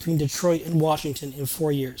built between Detroit and Washington in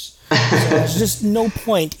 4 years. So there's just no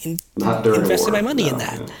point in investing my money in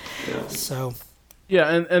that. Yeah. So.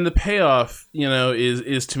 Yeah, and the payoff,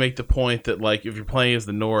 is to make the point that, like, if you're playing as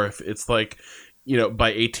the North, it's like, by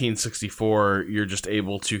 1864, you're just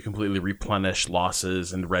able to completely replenish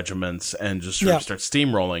losses and regiments and just sort of start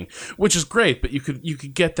steamrolling, which is great. But you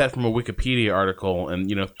could get that from a Wikipedia article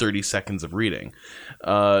and 30 seconds of reading.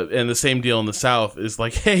 And the same deal in the South is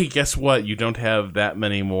like, hey, guess what? You don't have that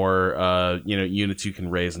many more units you can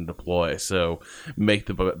raise and deploy. So make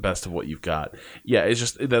the best of what you've got. Yeah, it's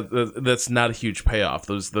just that's not a huge payoff.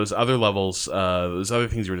 Those other levels, those other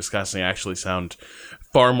things you were discussing actually sound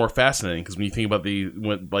far more fascinating, because when you think about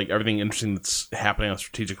everything interesting that's happening on a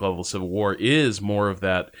strategic level of Civil War is more of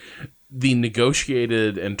that, the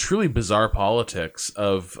negotiated and truly bizarre politics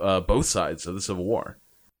of both sides of the Civil War.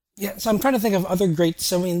 Yeah, so I'm trying to think of other great.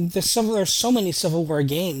 There's so many Civil War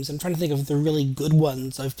games. I'm trying to think of the really good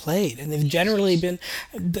ones I've played, and they've generally been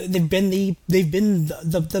the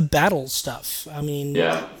battle stuff.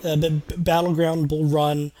 The Battleground, Bull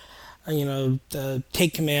Run,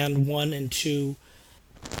 Take Command 1 and 2.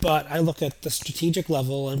 But I look at the strategic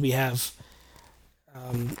level, and we have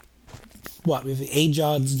we have the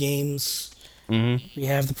Age-Odds games. Mm-hmm. We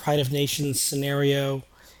have the Pride of Nations scenario.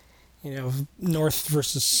 North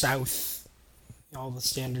versus South, all the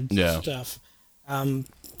standard stuff.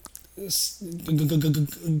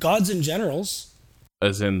 Gods and Generals.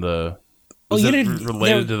 As in the... Is it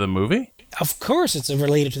related to the movie? Of course it's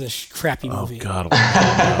related to the crappy movie. Oh, God.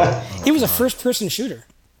 It was a first-person shooter.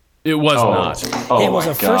 It was not. It was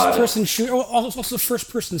a first-person shooter. Also a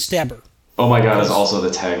first-person stabber. Oh my God! Is also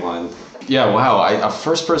the tagline. Yeah, wow. A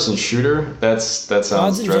first-person shooter. That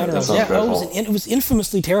sounds dreadful. It was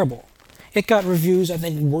infamously terrible. It got reviews, I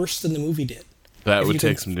think, worse than the movie did. That would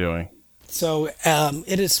take some doing. So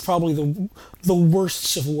it is probably the worst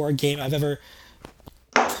Civil War game I've ever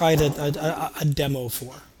tried a demo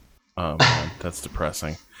for. Oh man, that's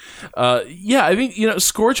depressing. I think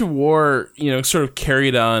Scourge of War sort of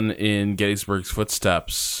carried on in Gettysburg's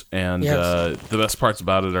footsteps, and the best parts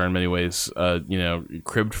about it are in many ways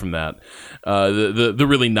cribbed from that. The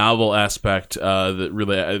really novel aspect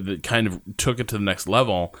that kind of took it to the next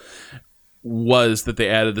level was that they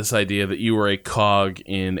added this idea that you were a cog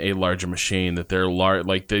in a larger machine, that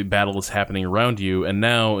the battle is happening around you, and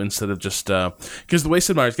now instead of just because the way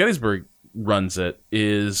Sid Meier's Gettysburg runs it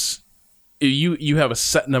is you have a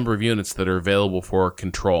set number of units that are available for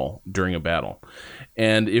control during a battle.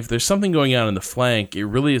 And if there's something going on in the flank, it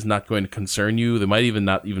really is not going to concern you. They might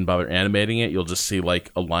not even bother animating it. You'll just see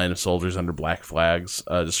like a line of soldiers under black flags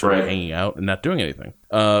just sort of hanging out and not doing anything.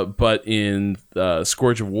 But in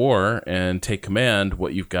Scourge of War and Take Command,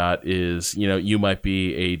 what you've got is, you might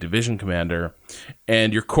be a division commander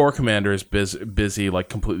and your corps commander is busy like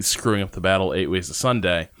completely screwing up the battle 8 ways to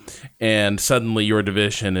Sunday. And suddenly your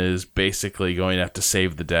division is basically going to have to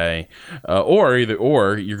save the day. Or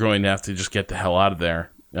you're going to have to just get the hell out of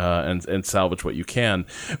there and salvage what you can,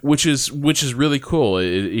 which is really cool.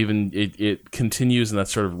 It continues in that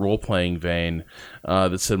sort of role-playing vein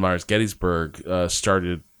that Sid Meier's Gettysburg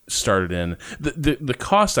started in. The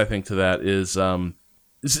cost, I think, to that is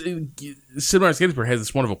Sid Meier's Gettysburg has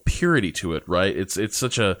this wonderful purity to it, right? It's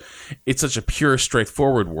such a pure,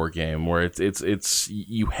 straightforward war game where it's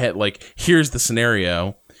you had like, here's the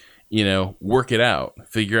scenario, work it out,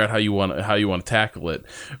 figure out how you want to tackle it.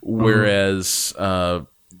 Whereas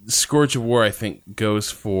Scourge of War, I think, goes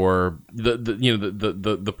for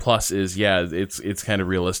the plus is, it's kind of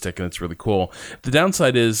realistic and it's really cool. The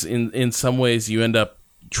downside is in some ways you end up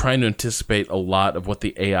trying to anticipate a lot of what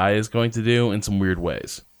the AI is going to do in some weird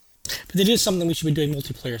ways. But it is something we should be doing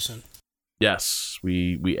multiplayer soon. Yes,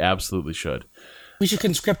 we absolutely should. We should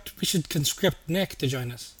conscript Nick to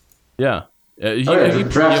join us. Yeah. Have you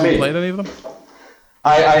played any of them?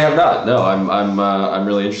 I have not. No, I'm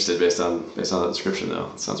really interested based on that description though.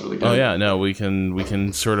 It sounds really good. Oh yeah, no, we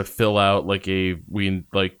can sort of fill out take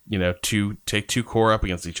two core up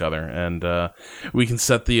against each other, and we can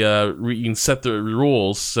set the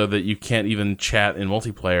rules so that you can't even chat in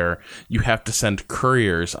multiplayer. You have to send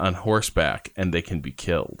couriers on horseback, and they can be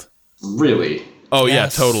killed. Really? Oh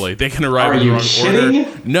yes. Yeah, totally. They can arrive in the wrong order.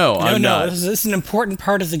 No, I'm not. This is an important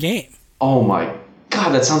part of the game. Oh my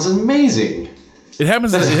god, that sounds amazing. It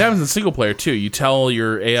happens in single player too. You tell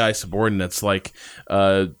your AI subordinates hold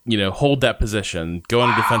that position, go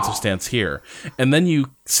on a defensive stance here, and then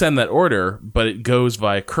you send that order, but it goes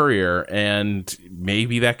via courier, and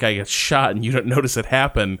maybe that guy gets shot and you don't notice it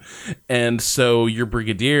happen, and so your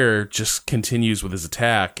brigadier just continues with his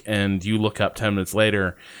attack, and you look up 10 minutes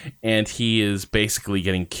later, and he is basically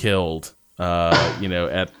getting killed,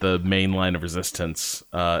 at the main line of resistance,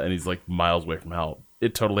 and he's like miles away from help.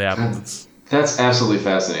 It totally happens. That's absolutely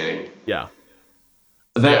fascinating. Yeah.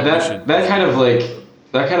 That kind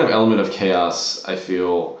of element of chaos, I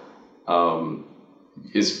feel,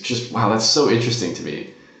 is just, wow, that's so interesting to me.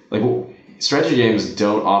 Like, strategy games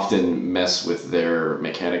don't often mess with their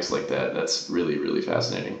mechanics like that. That's really, really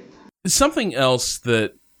fascinating. Something else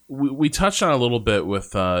that we touched on a little bit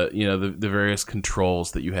with the various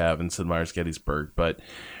controls that you have in Sid Meier's Gettysburg, but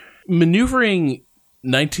maneuvering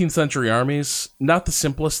 19th century armies, not the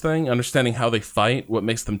simplest thing. Understanding how they fight, what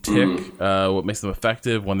makes them tick, what makes them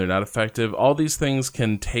effective, when they're not effective. All these things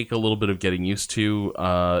can take a little bit of getting used to,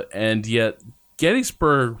 and yet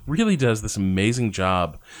Gettysburg really does this amazing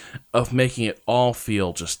job of making it all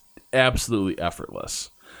feel just absolutely effortless,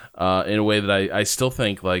 in a way that I still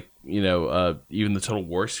think, even the Total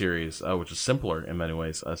War series, which is simpler in many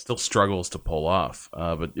ways, still struggles to pull off.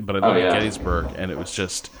 But I look at Gettysburg, and it was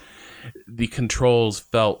just, the controls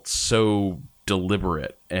felt so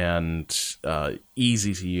deliberate and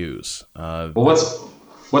easy to use. What's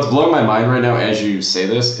blowing my mind right now as you say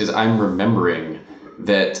this is I'm remembering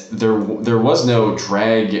that there was no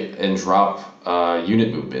drag and drop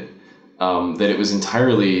unit movement. That it was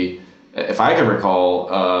entirely, if I can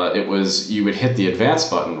recall, it was you would hit the advance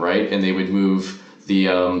button, right, and they would move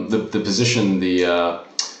the position, the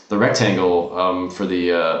rectangle for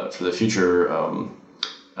the future.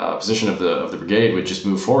 Position of the brigade would just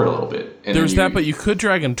move forward a little bit. And there's that, but you could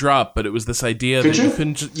drag and drop. But it was this idea that you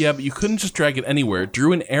couldn't. But you couldn't just drag it anywhere. It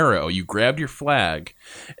drew an arrow. You grabbed your flag,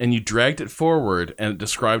 and you dragged it forward, and it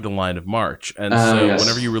described a line of march. And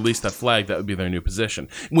whenever you released that flag, that would be their new position.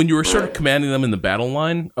 When you were sort of commanding them in the battle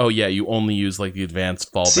line, you only use the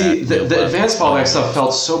advanced fallback. See, the advanced fallback stuff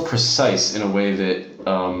felt so precise in a way that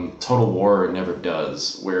Total War never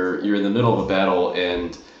does, where you're in the middle of a battle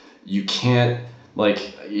and you can't. I'm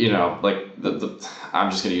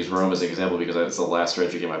just going to use Rome as an example because it's the last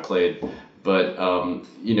strategy game I played. But,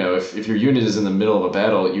 if your unit is in the middle of a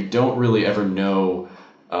battle, you don't really ever know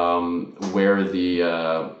where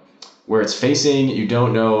it's facing. You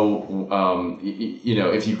don't know,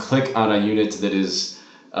 if you click on a unit that is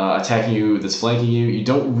attacking you, that's flanking you, you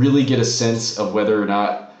don't really get a sense of whether or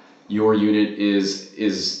not your unit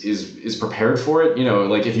is prepared for it.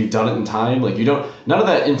 If you've done it in time, none of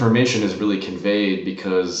that information is really conveyed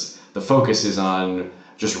because the focus is on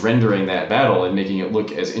just rendering that battle and making it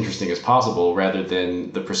look as interesting as possible rather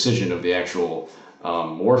than the precision of the actual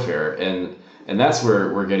warfare. And that's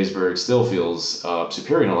where Gettysburg still feels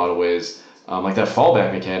superior in a lot of ways. Like that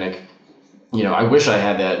fallback mechanic, I wish I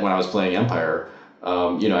had that when I was playing Empire.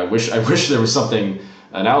 I wish there was something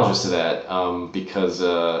analogous to that, because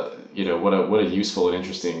what a useful and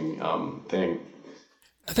interesting thing.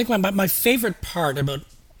 I think my favorite part about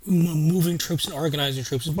moving troops and organizing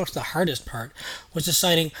troops, and most the hardest part, was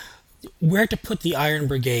deciding where to put the Iron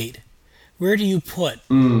Brigade. Where do you put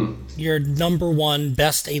your number one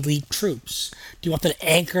best elite troops? Do you want them to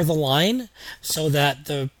anchor the line so that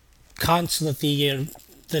the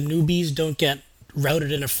newbies don't get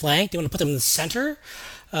routed in a flank? Do you want to put them in the center?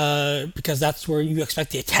 Because that's where you expect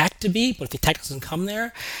the attack to be, but if the attack doesn't come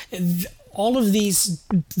there, all of these,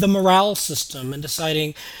 the morale system and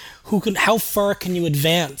deciding how far can you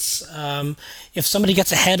advance? If somebody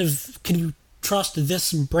gets ahead can you trust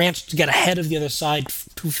this branch to get ahead of the other side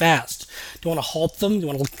too fast? Do you want to halt them? Do you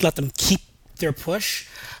want to let them keep their push?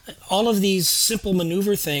 All of these simple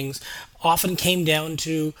maneuver things often came down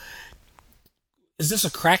to, is this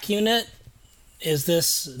a crack unit? Is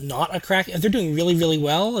this not a crack? If they're doing really, really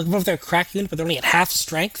well, like what if they're a crack unit but they're only at half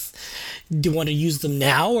strength? Do you want to use them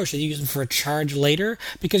now, or should you use them for a charge later?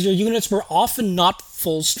 Because your units were often not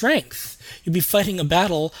full strength. You'd be fighting a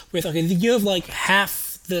battle with, okay, you have like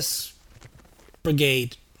half this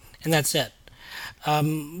brigade, and that's it.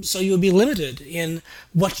 So you would be limited in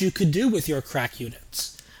what you could do with your crack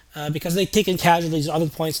units. Because they've taken casualties at other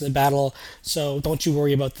points in the battle, so don't you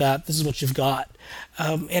worry about that. This is what you've got.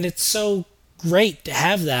 And it's so great to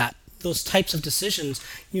have those types of decisions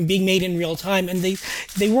being made in real time, and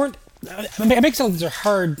they weren't. It makes sense they're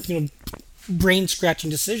hard, brain scratching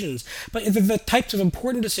decisions, but they're the types of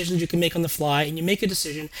important decisions you can make on the fly, and you make a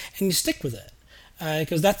decision and you stick with it,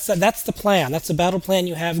 because that's the plan. That's the battle plan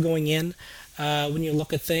you have going in when you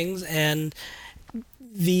look at things, and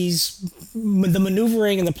the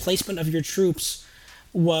maneuvering and the placement of your troops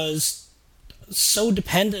was so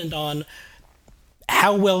dependent on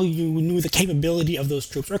how well you knew the capability of those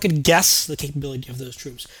troops, or could guess the capability of those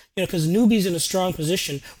troops. Because newbies in a strong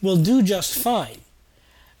position will do just fine,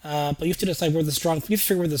 but you have to decide you have to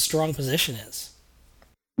figure where the strong position is.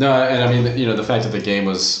 No, and I mean, the fact that the game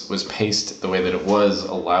was paced the way that it was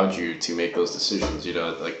allowed you to make those decisions. You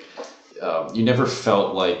never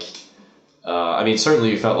felt like.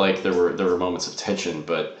 Certainly you felt like there were moments of tension,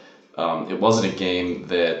 but it wasn't a game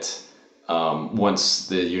that. Once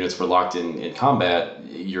the units were locked in combat,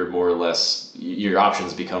 you're more or less, your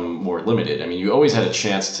options become more limited. I mean, you always had a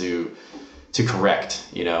chance to correct,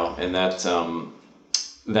 and that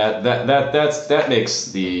makes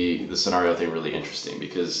the scenario thing really interesting,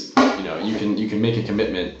 because you can make a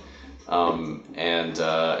commitment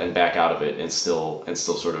and back out of it and still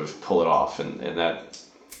sort of pull it off, and that.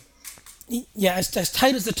 Yeah, as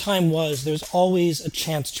tight as the time was, there's always a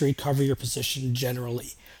chance to recover your position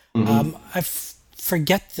generally. Mm-hmm. I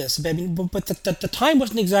forget this, but the time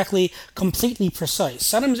wasn't exactly completely precise.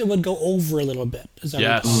 Sometimes it would go over a little bit.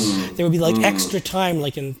 There would be like extra time,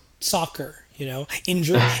 like in soccer,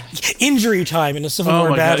 injury time in a Civil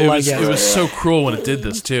War battle. God, it was so cruel when it did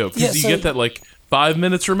this too, because you get that like 5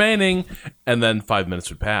 minutes remaining, and then 5 minutes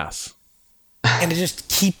would pass. And it just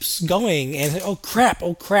keeps going, and oh crap!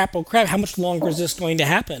 How much longer is this going to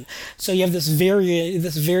happen? So you have this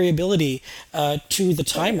variability to the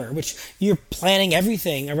timer, which you're planning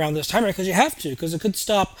everything around this timer because you have to, because it could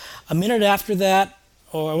stop a minute after that,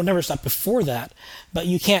 or it would never stop before that. But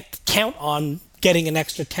you can't count on getting an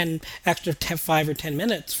extra 5 or 10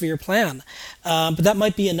 minutes for your plan. But that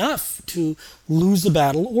might be enough to lose the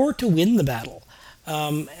battle or to win the battle.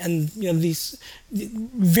 These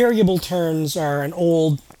variable turns are an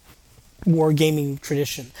old wargaming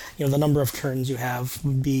tradition. The number of turns you have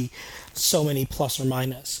would be so many plus or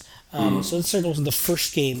minus. So it certainly wasn't the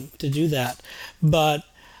first game to do that, but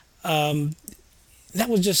that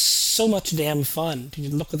was just so much damn fun to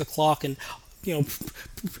look at the clock and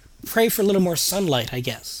pray for a little more sunlight, I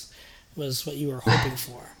guess, was what you were hoping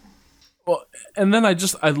for. Well, and then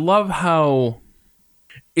I love how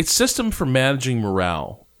its system for managing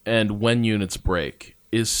morale and when units break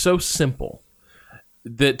is so simple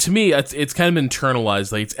that, to me, it's kind of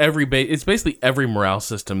internalized. Like it's basically every morale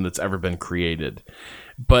system that's ever been created,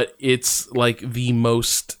 but it's like the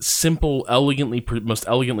most simple, most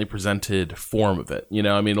elegantly presented form of it.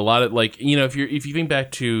 A lot of if you think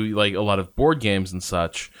back to like a lot of board games and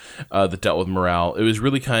such that dealt with morale, it was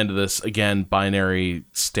really kind of this, again, binary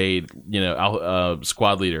state,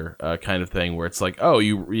 squad leader kind of thing, where it's like, oh,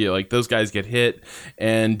 you like those guys get hit,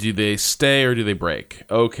 and do they stay or do they break?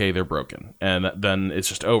 Okay, they're broken, and then it's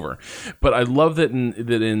just over. But I love that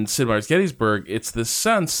in Sid Meier's Gettysburg, it's this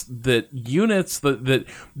sense that units that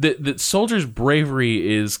soldiers'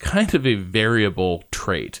 bravery is kind of a variable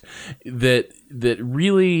trait. That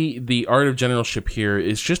really the art of generalship here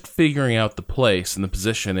is just figuring out the place and the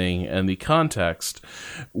positioning and the context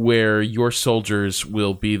where your soldiers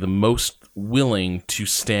will be the most willing to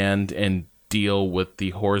stand and deal with the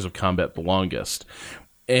horrors of combat the longest.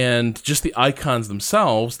 And just the icons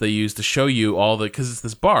themselves they use to show you all because it's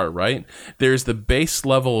this bar, right? There's the base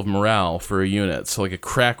level of morale for a unit. So like a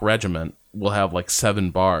crack regiment will have like 7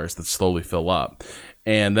 bars that slowly fill up.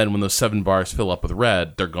 And then when those 7 bars fill up with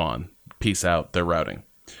red, they're gone. Peace out, they're routing.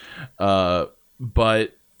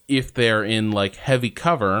 But if they're in like heavy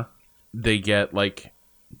cover, they get like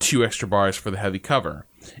 2 extra bars for the heavy cover.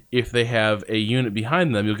 If they have a unit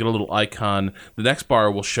behind them, you'll get a little icon. The next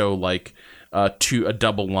bar will show like a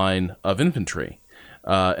double line of infantry.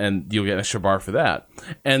 And you'll get an extra bar for that.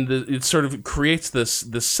 And it sort of creates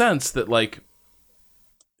this sense that like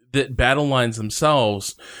that battle lines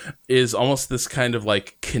themselves is almost this kind of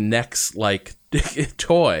like connects like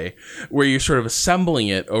toy where you're sort of assembling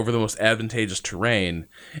it over the most advantageous terrain,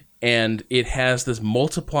 and it has this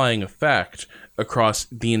multiplying effect across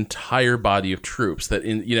the entire body of troops that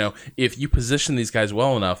if you position these guys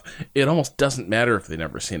well enough, it almost doesn't matter if they've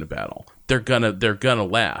never seen a battle. They're gonna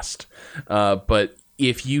last. But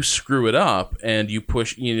if you screw it up and you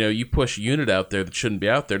push a unit out there that shouldn't be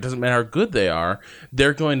out there, it doesn't matter how good they are,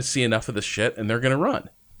 they're going to see enough of the shit and they're going to run.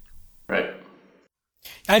 Right.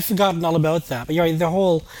 I'd forgotten all about that, but you're right, the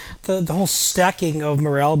whole stacking of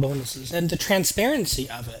morale bonuses and the transparency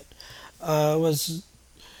of it was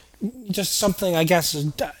just something, I guess,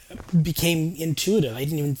 became intuitive. I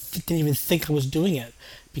didn't even think I was doing it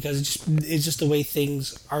because it's just the way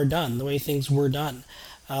things are done, the way things were done.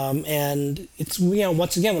 And it's,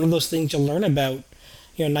 once again, one of those things you learn about,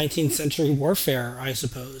 19th century warfare, I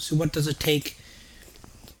suppose. What does it take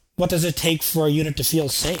for a unit to feel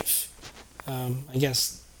safe? I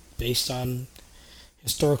guess based on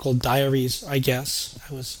historical diaries, I guess.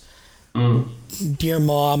 I was, Dear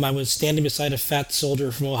Mom, I was standing beside a fat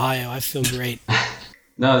soldier from Ohio. I feel great.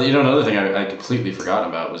 No, another thing I completely forgot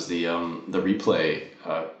about was the replay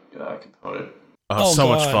component. Oh, so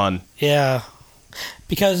much fun. Yeah.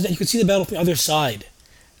 Because you could see the battle from the other side.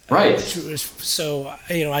 Right. So,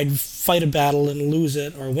 I'd fight a battle and lose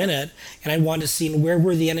it or win it, and I wanted to see where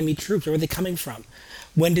were the enemy troops, where were they coming from?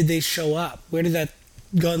 When did they show up? Where did that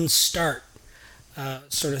gun start?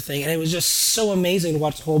 Sort of thing. And it was just so amazing to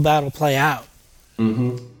watch the whole battle play out.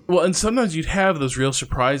 Mm-hmm. Well, and sometimes you'd have those real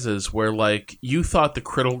surprises where, like, you thought the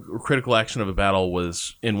critical action of a battle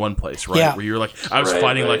was in one place, right? Yeah. Where you're like, I was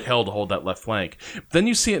fighting like hell to hold that left flank. Then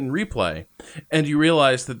you see it in replay, and you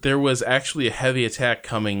realize that there was actually a heavy attack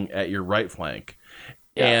coming at your right flank.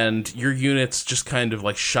 Yeah. And your units just kind of,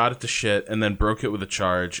 like, shot it to shit and then broke it with a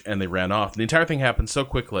charge, and they ran off. And the entire thing happened so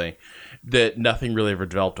quickly that nothing really ever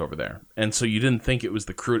developed over there. And so you didn't think it was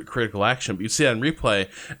the critical action, but you see that in replay,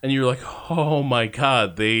 and you're like, oh my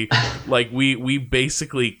god, they, like, we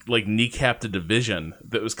basically, like, kneecapped a division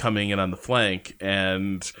that was coming in on the flank,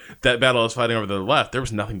 and that battle I was fighting over to the left, there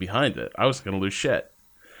was nothing behind it. I was going to lose shit.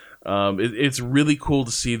 It's really cool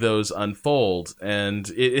to see those unfold, and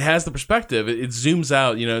it has the perspective. It zooms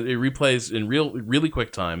out, it replays in really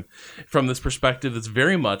quick time from this perspective that's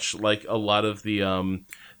very much like a lot of the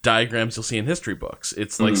diagrams you'll see in history books.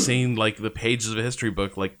 It's like seeing like the pages of a history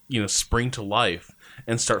book like spring to life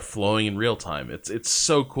and start flowing in real time. It's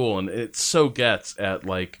so cool, and it so gets at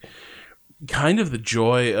like kind of the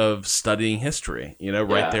joy of studying history,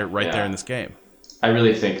 right there in this game. I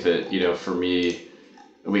really think that for me,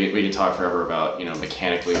 we could talk forever about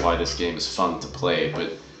mechanically why this game is fun to play,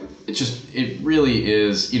 but it really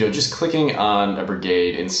is just clicking on a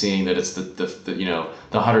brigade and seeing that it's the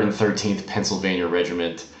 113th Pennsylvania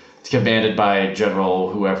Regiment, commanded by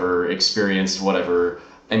General whoever, experienced whatever.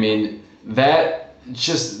 I mean, that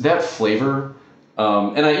flavor,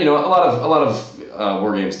 and a lot of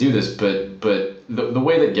war games do this, but the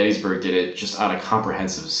way that Gettysburg did it, just on a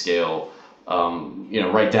comprehensive scale,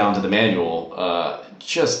 right down to the manual,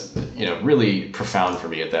 just really profound for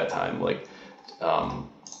me at that time. Like,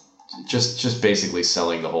 just basically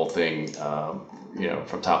selling the whole thing,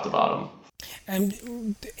 from top to bottom.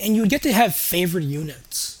 And you would get to have favorite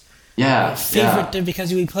units. Yeah.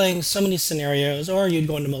 Because you'd be playing so many scenarios, or you'd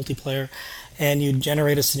go into multiplayer and you'd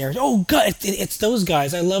generate a scenario. Oh god, it's those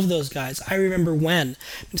guys. I love those guys. I remember when.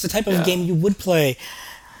 It's the type of game you would play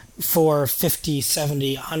for 50,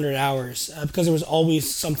 70, 100 hours because there was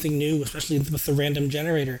always something new, especially with the random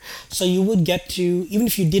generator. So you would get to, even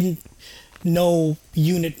if you didn't know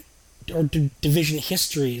unit or division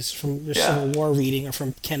histories from your Civil War reading or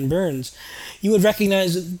from Ken Burns, you would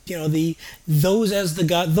recognize those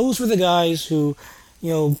were the guys who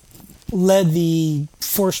led the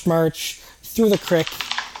first march through the creek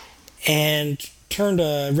and turned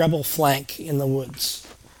a rebel flank in the woods.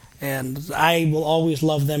 And I will always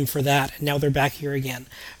love them for that. And now they're back here again,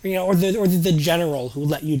 or the general who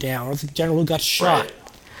let you down, or the general who got shot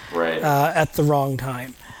at the wrong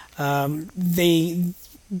time.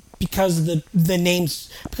 Because the names,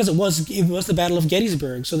 because it was the Battle of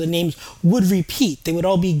Gettysburg, so the names would repeat. They would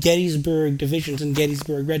all be Gettysburg divisions and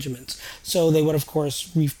Gettysburg regiments. So they would, of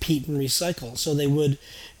course, repeat and recycle. So they would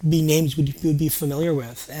be names you would be familiar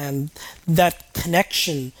with, and that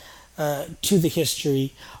connection to the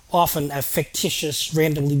history often a fictitious,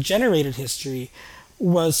 randomly generated history,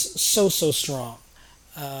 was so strong.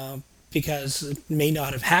 Because it may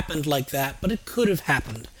not have happened like that, but it could have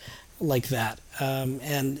happened like that.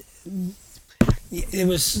 And it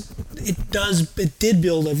did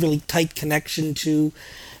build a really tight connection to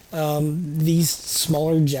these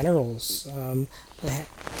smaller generals. Go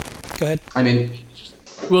ahead. I mean,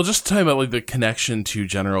 well, just talking about like the connection to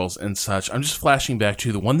generals and such, I'm just flashing back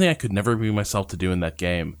to the one thing I could never bring myself to do in that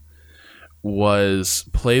game was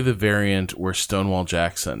play the variant where Stonewall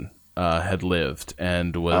Jackson had lived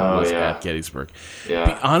and was at Gettysburg.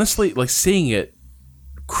 Yeah. Honestly, like seeing it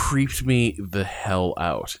creeped me the hell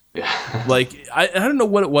out. Yeah. Like I don't know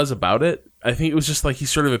what it was about it. I think it was just like he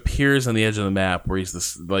sort of appears on the edge of the map where he's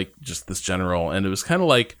this like just this general, and it was kind of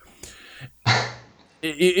like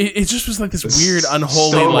it just was like this weird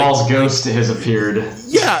unholy Stonewall's like ghost has appeared.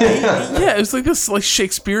 Yeah, it was like this like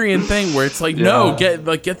Shakespearean thing where it's like no,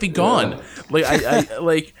 get thee gone. Like I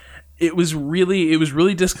like. It was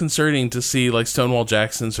really disconcerting to see like Stonewall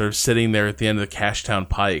Jackson sort of sitting there at the end of the Cashtown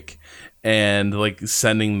Pike and like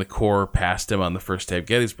sending the Corps past him on the first day of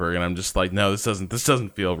Gettysburg, and I'm just like, no, this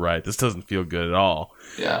doesn't feel right. This doesn't feel good at all.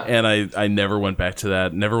 Yeah. And I never went back to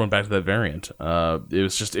that. Never went back to that variant. It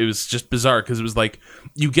was just bizarre because it was like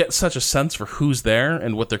you get such a sense for who's there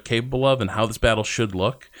and what they're capable of and how this battle should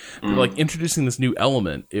look. But, like introducing this new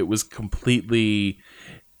element, it was completely.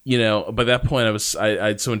 You know, by that point,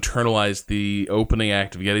 I'd so internalized the opening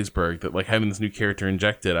act of Gettysburg that like having this new character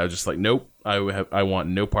injected, I was just like, nope, I want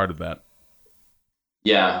no part of that.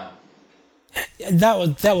 Yeah, that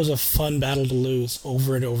was a fun battle to lose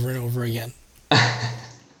over and over and over again.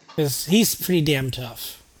 Because he's pretty damn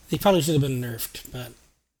tough. He probably should have been nerfed, but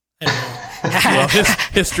I don't know. Well,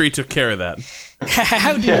 history took care of that.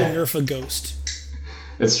 How do you nerf a ghost?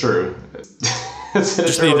 it's true.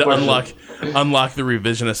 Just need to unlock the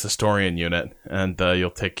revisionist historian unit, and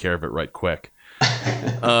you'll take care of it right quick.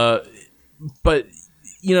 But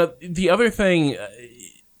you know, the other thing,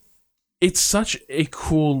 it's such a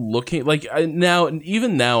cool looking. Like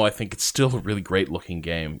even now, I think it's still a really great looking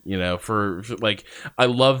game. You know, for like, I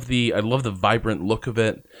love the vibrant look of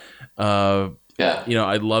it. Yeah. You know,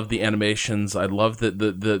 I love the animations. I love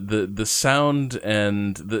the sound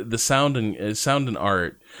and the sound and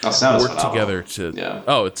art work together to. Yeah.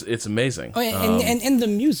 Oh, it's amazing. Oh, and the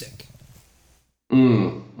music.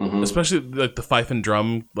 Mm-hmm. Especially like the fife and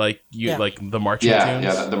drum, like the marching tunes.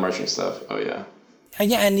 Yeah, the marching stuff. Oh yeah.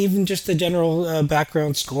 Yeah, and even just the general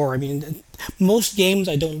background score. I mean, most games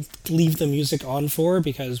I don't leave the music on for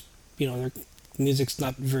because their music's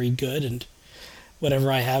not very good, and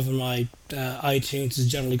whatever I have in my iTunes is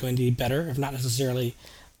generally going to be better, if not necessarily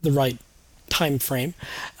the right time frame.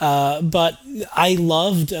 But I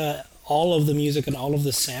loved all of the music and all of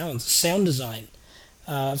the sounds. Sound design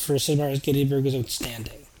for Sid Meier's Gettysburg was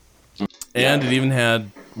outstanding. And it even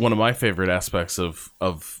had one of my favorite aspects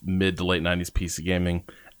of mid to late 90s PC gaming,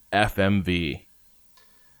 FMV.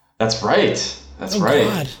 That's right. That's right.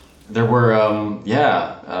 God. There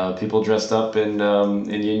were, people dressed up in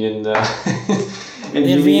Union. In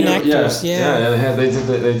reenactors,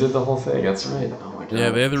 they did the whole thing. That's right. Oh my god. Yeah,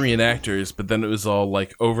 they had the reenactors, but then it was all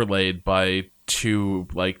like overlaid by two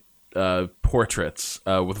like portraits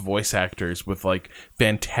with voice actors with like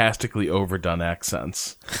fantastically overdone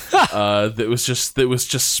accents. that was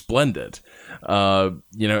just splendid.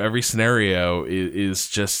 Every scenario is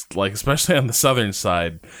just like, especially on the southern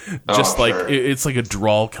side, just it's like a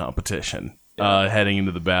drawl competition. Heading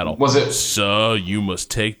into the battle. Was it? Sir, you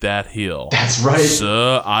must take that hill. That's right.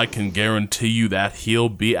 Sir, I can guarantee you that hill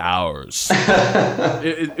be ours.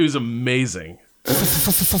 It was amazing.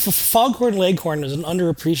 Foghorn Leghorn is an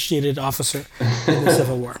underappreciated officer in the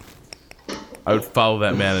Civil War. I would follow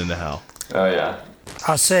that man into hell. Oh, yeah.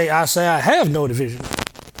 I say I have no division.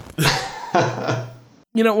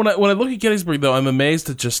 You know, when I look at Gettysburg, though, I'm amazed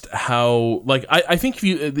at just how, like, I think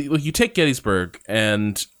if you take Gettysburg,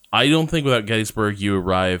 and I don't think without Gettysburg you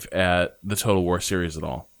arrive at the Total War series at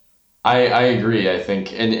all. I agree. I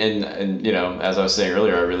think, and as I was saying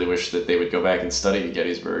earlier, I really wish that they would go back and study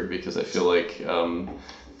Gettysburg, because I feel like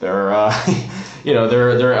there are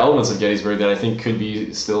there are elements of Gettysburg that I think could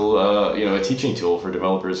be still a teaching tool for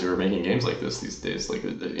developers who are making games like this these days. Like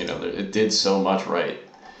it did so much right.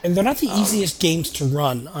 And they're not the easiest games to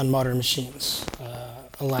run on modern machines.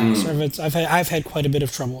 Alas, I've had quite a bit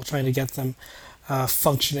of trouble trying to get them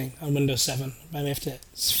functioning on Windows 7. I may have to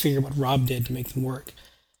figure out what Rob did to make them work.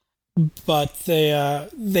 But they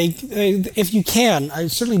if you can, I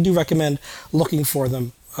certainly do recommend looking for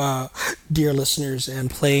them, dear listeners, and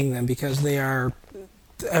playing them, because they are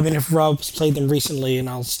I mean, if Rob's played them recently, and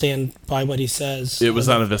I'll stand by what he says. It was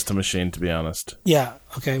on a Vista machine, to be honest. Yeah.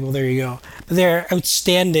 Okay. Well, there you go. They're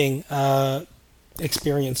outstanding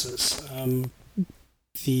experiences.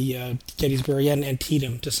 The Gettysburg and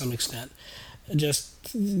Antietam to some extent.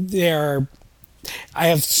 Just they are. I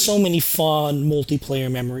have so many fond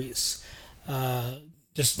multiplayer memories.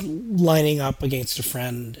 Just lining up against a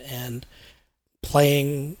friend and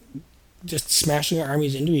playing, just smashing our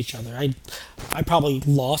armies into each other. I probably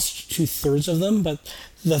lost 2/3 of them, but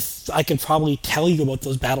I could probably tell you about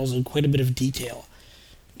those battles in quite a bit of detail.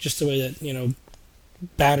 Just the way that,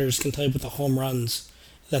 batters can tell you about the home runs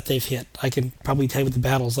that they've hit. I can probably tell you about the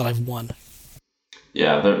battles that I've won.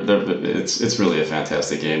 Yeah, it's really a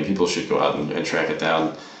fantastic game. People should go out and track it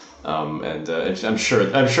down. And I'm sure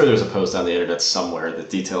there's a post on the internet somewhere that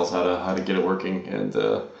details how to get it working, and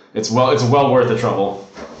it's well worth the trouble.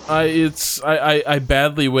 I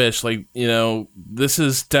badly wish, this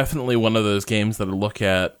is definitely one of those games that I look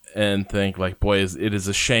at and think, boy, it is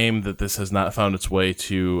a shame that this has not found its way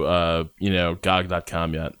to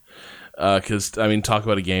GOG.com yet. Because talk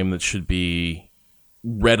about a game that should be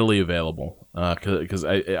readily available. Because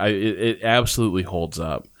it absolutely holds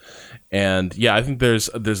up. And yeah, I think there's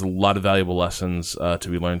a lot of valuable lessons to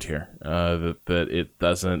be learned here. That it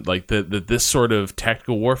doesn't that this sort of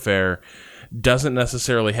tactical warfare doesn't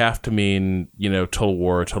necessarily have to mean Total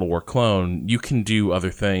War or Total War clone. You can do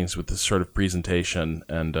other things with this sort of presentation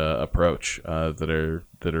and approach that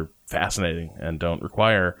are fascinating and don't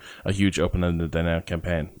require a huge open-ended dynamic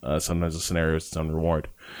campaign. Sometimes a scenario is its own reward.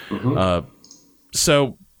 Mm-hmm.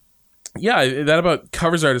 So. Yeah, that about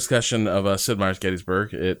covers our discussion of Sid Meier's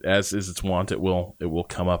Gettysburg. As is its wont, it will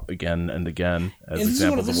come up again and again as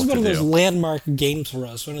examples of what to do. This is one of those landmark games for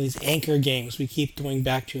us, one of these anchor games we keep going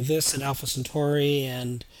back to. This and Alpha Centauri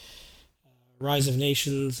and Rise of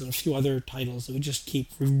Nations and a few other titles that we just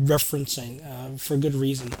keep referencing for good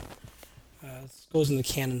reason. It goes in the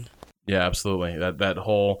canon. Yeah, absolutely. That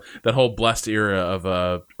whole blessed era of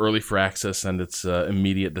early Firaxis and its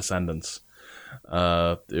immediate descendants.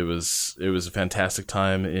 It was a fantastic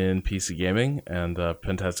time in PC gaming and a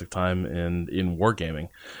fantastic time in wargaming,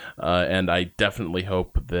 and I definitely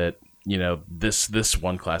hope that this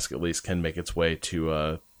one classic at least can make its way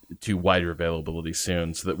to wider availability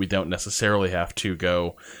soon, so that we don't necessarily have to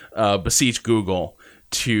go besiege Google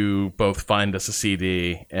to both find us a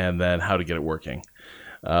CD and then how to get it working.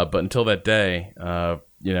 But until that day,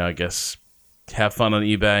 I guess have fun on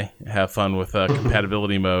eBay, have fun with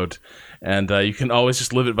compatibility mode. And you can always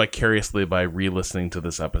just live it vicariously by re-listening to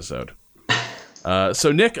this episode.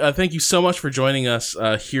 So, Nick, thank you so much for joining us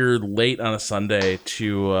here late on a Sunday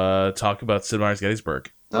to talk about Sid Meier's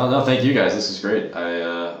Gettysburg. No, thank you guys. This is great.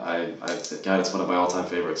 God, it's one of my all-time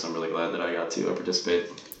favorites. I'm really glad that I got to participate.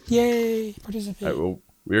 Yay, participate. All right, well,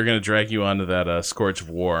 we're going to drag you onto that Scourge of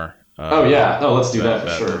War. Let's do that for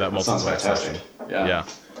sure. That sounds fantastic. Yeah.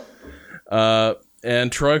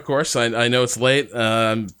 And Troy, of course, I know it's late.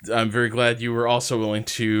 I'm very glad you were also willing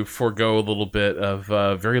to forego a little bit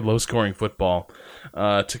of very low-scoring football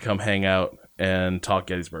to come hang out and talk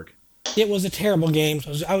Gettysburg. It was a terrible game.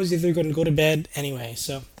 So I was either going to go to bed anyway,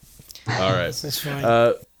 so... All right. That's fine.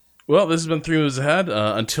 Well, this has been 3 Moves Ahead.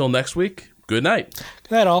 Until next week, good night.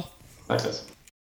 Good night, all. Thanks, guys.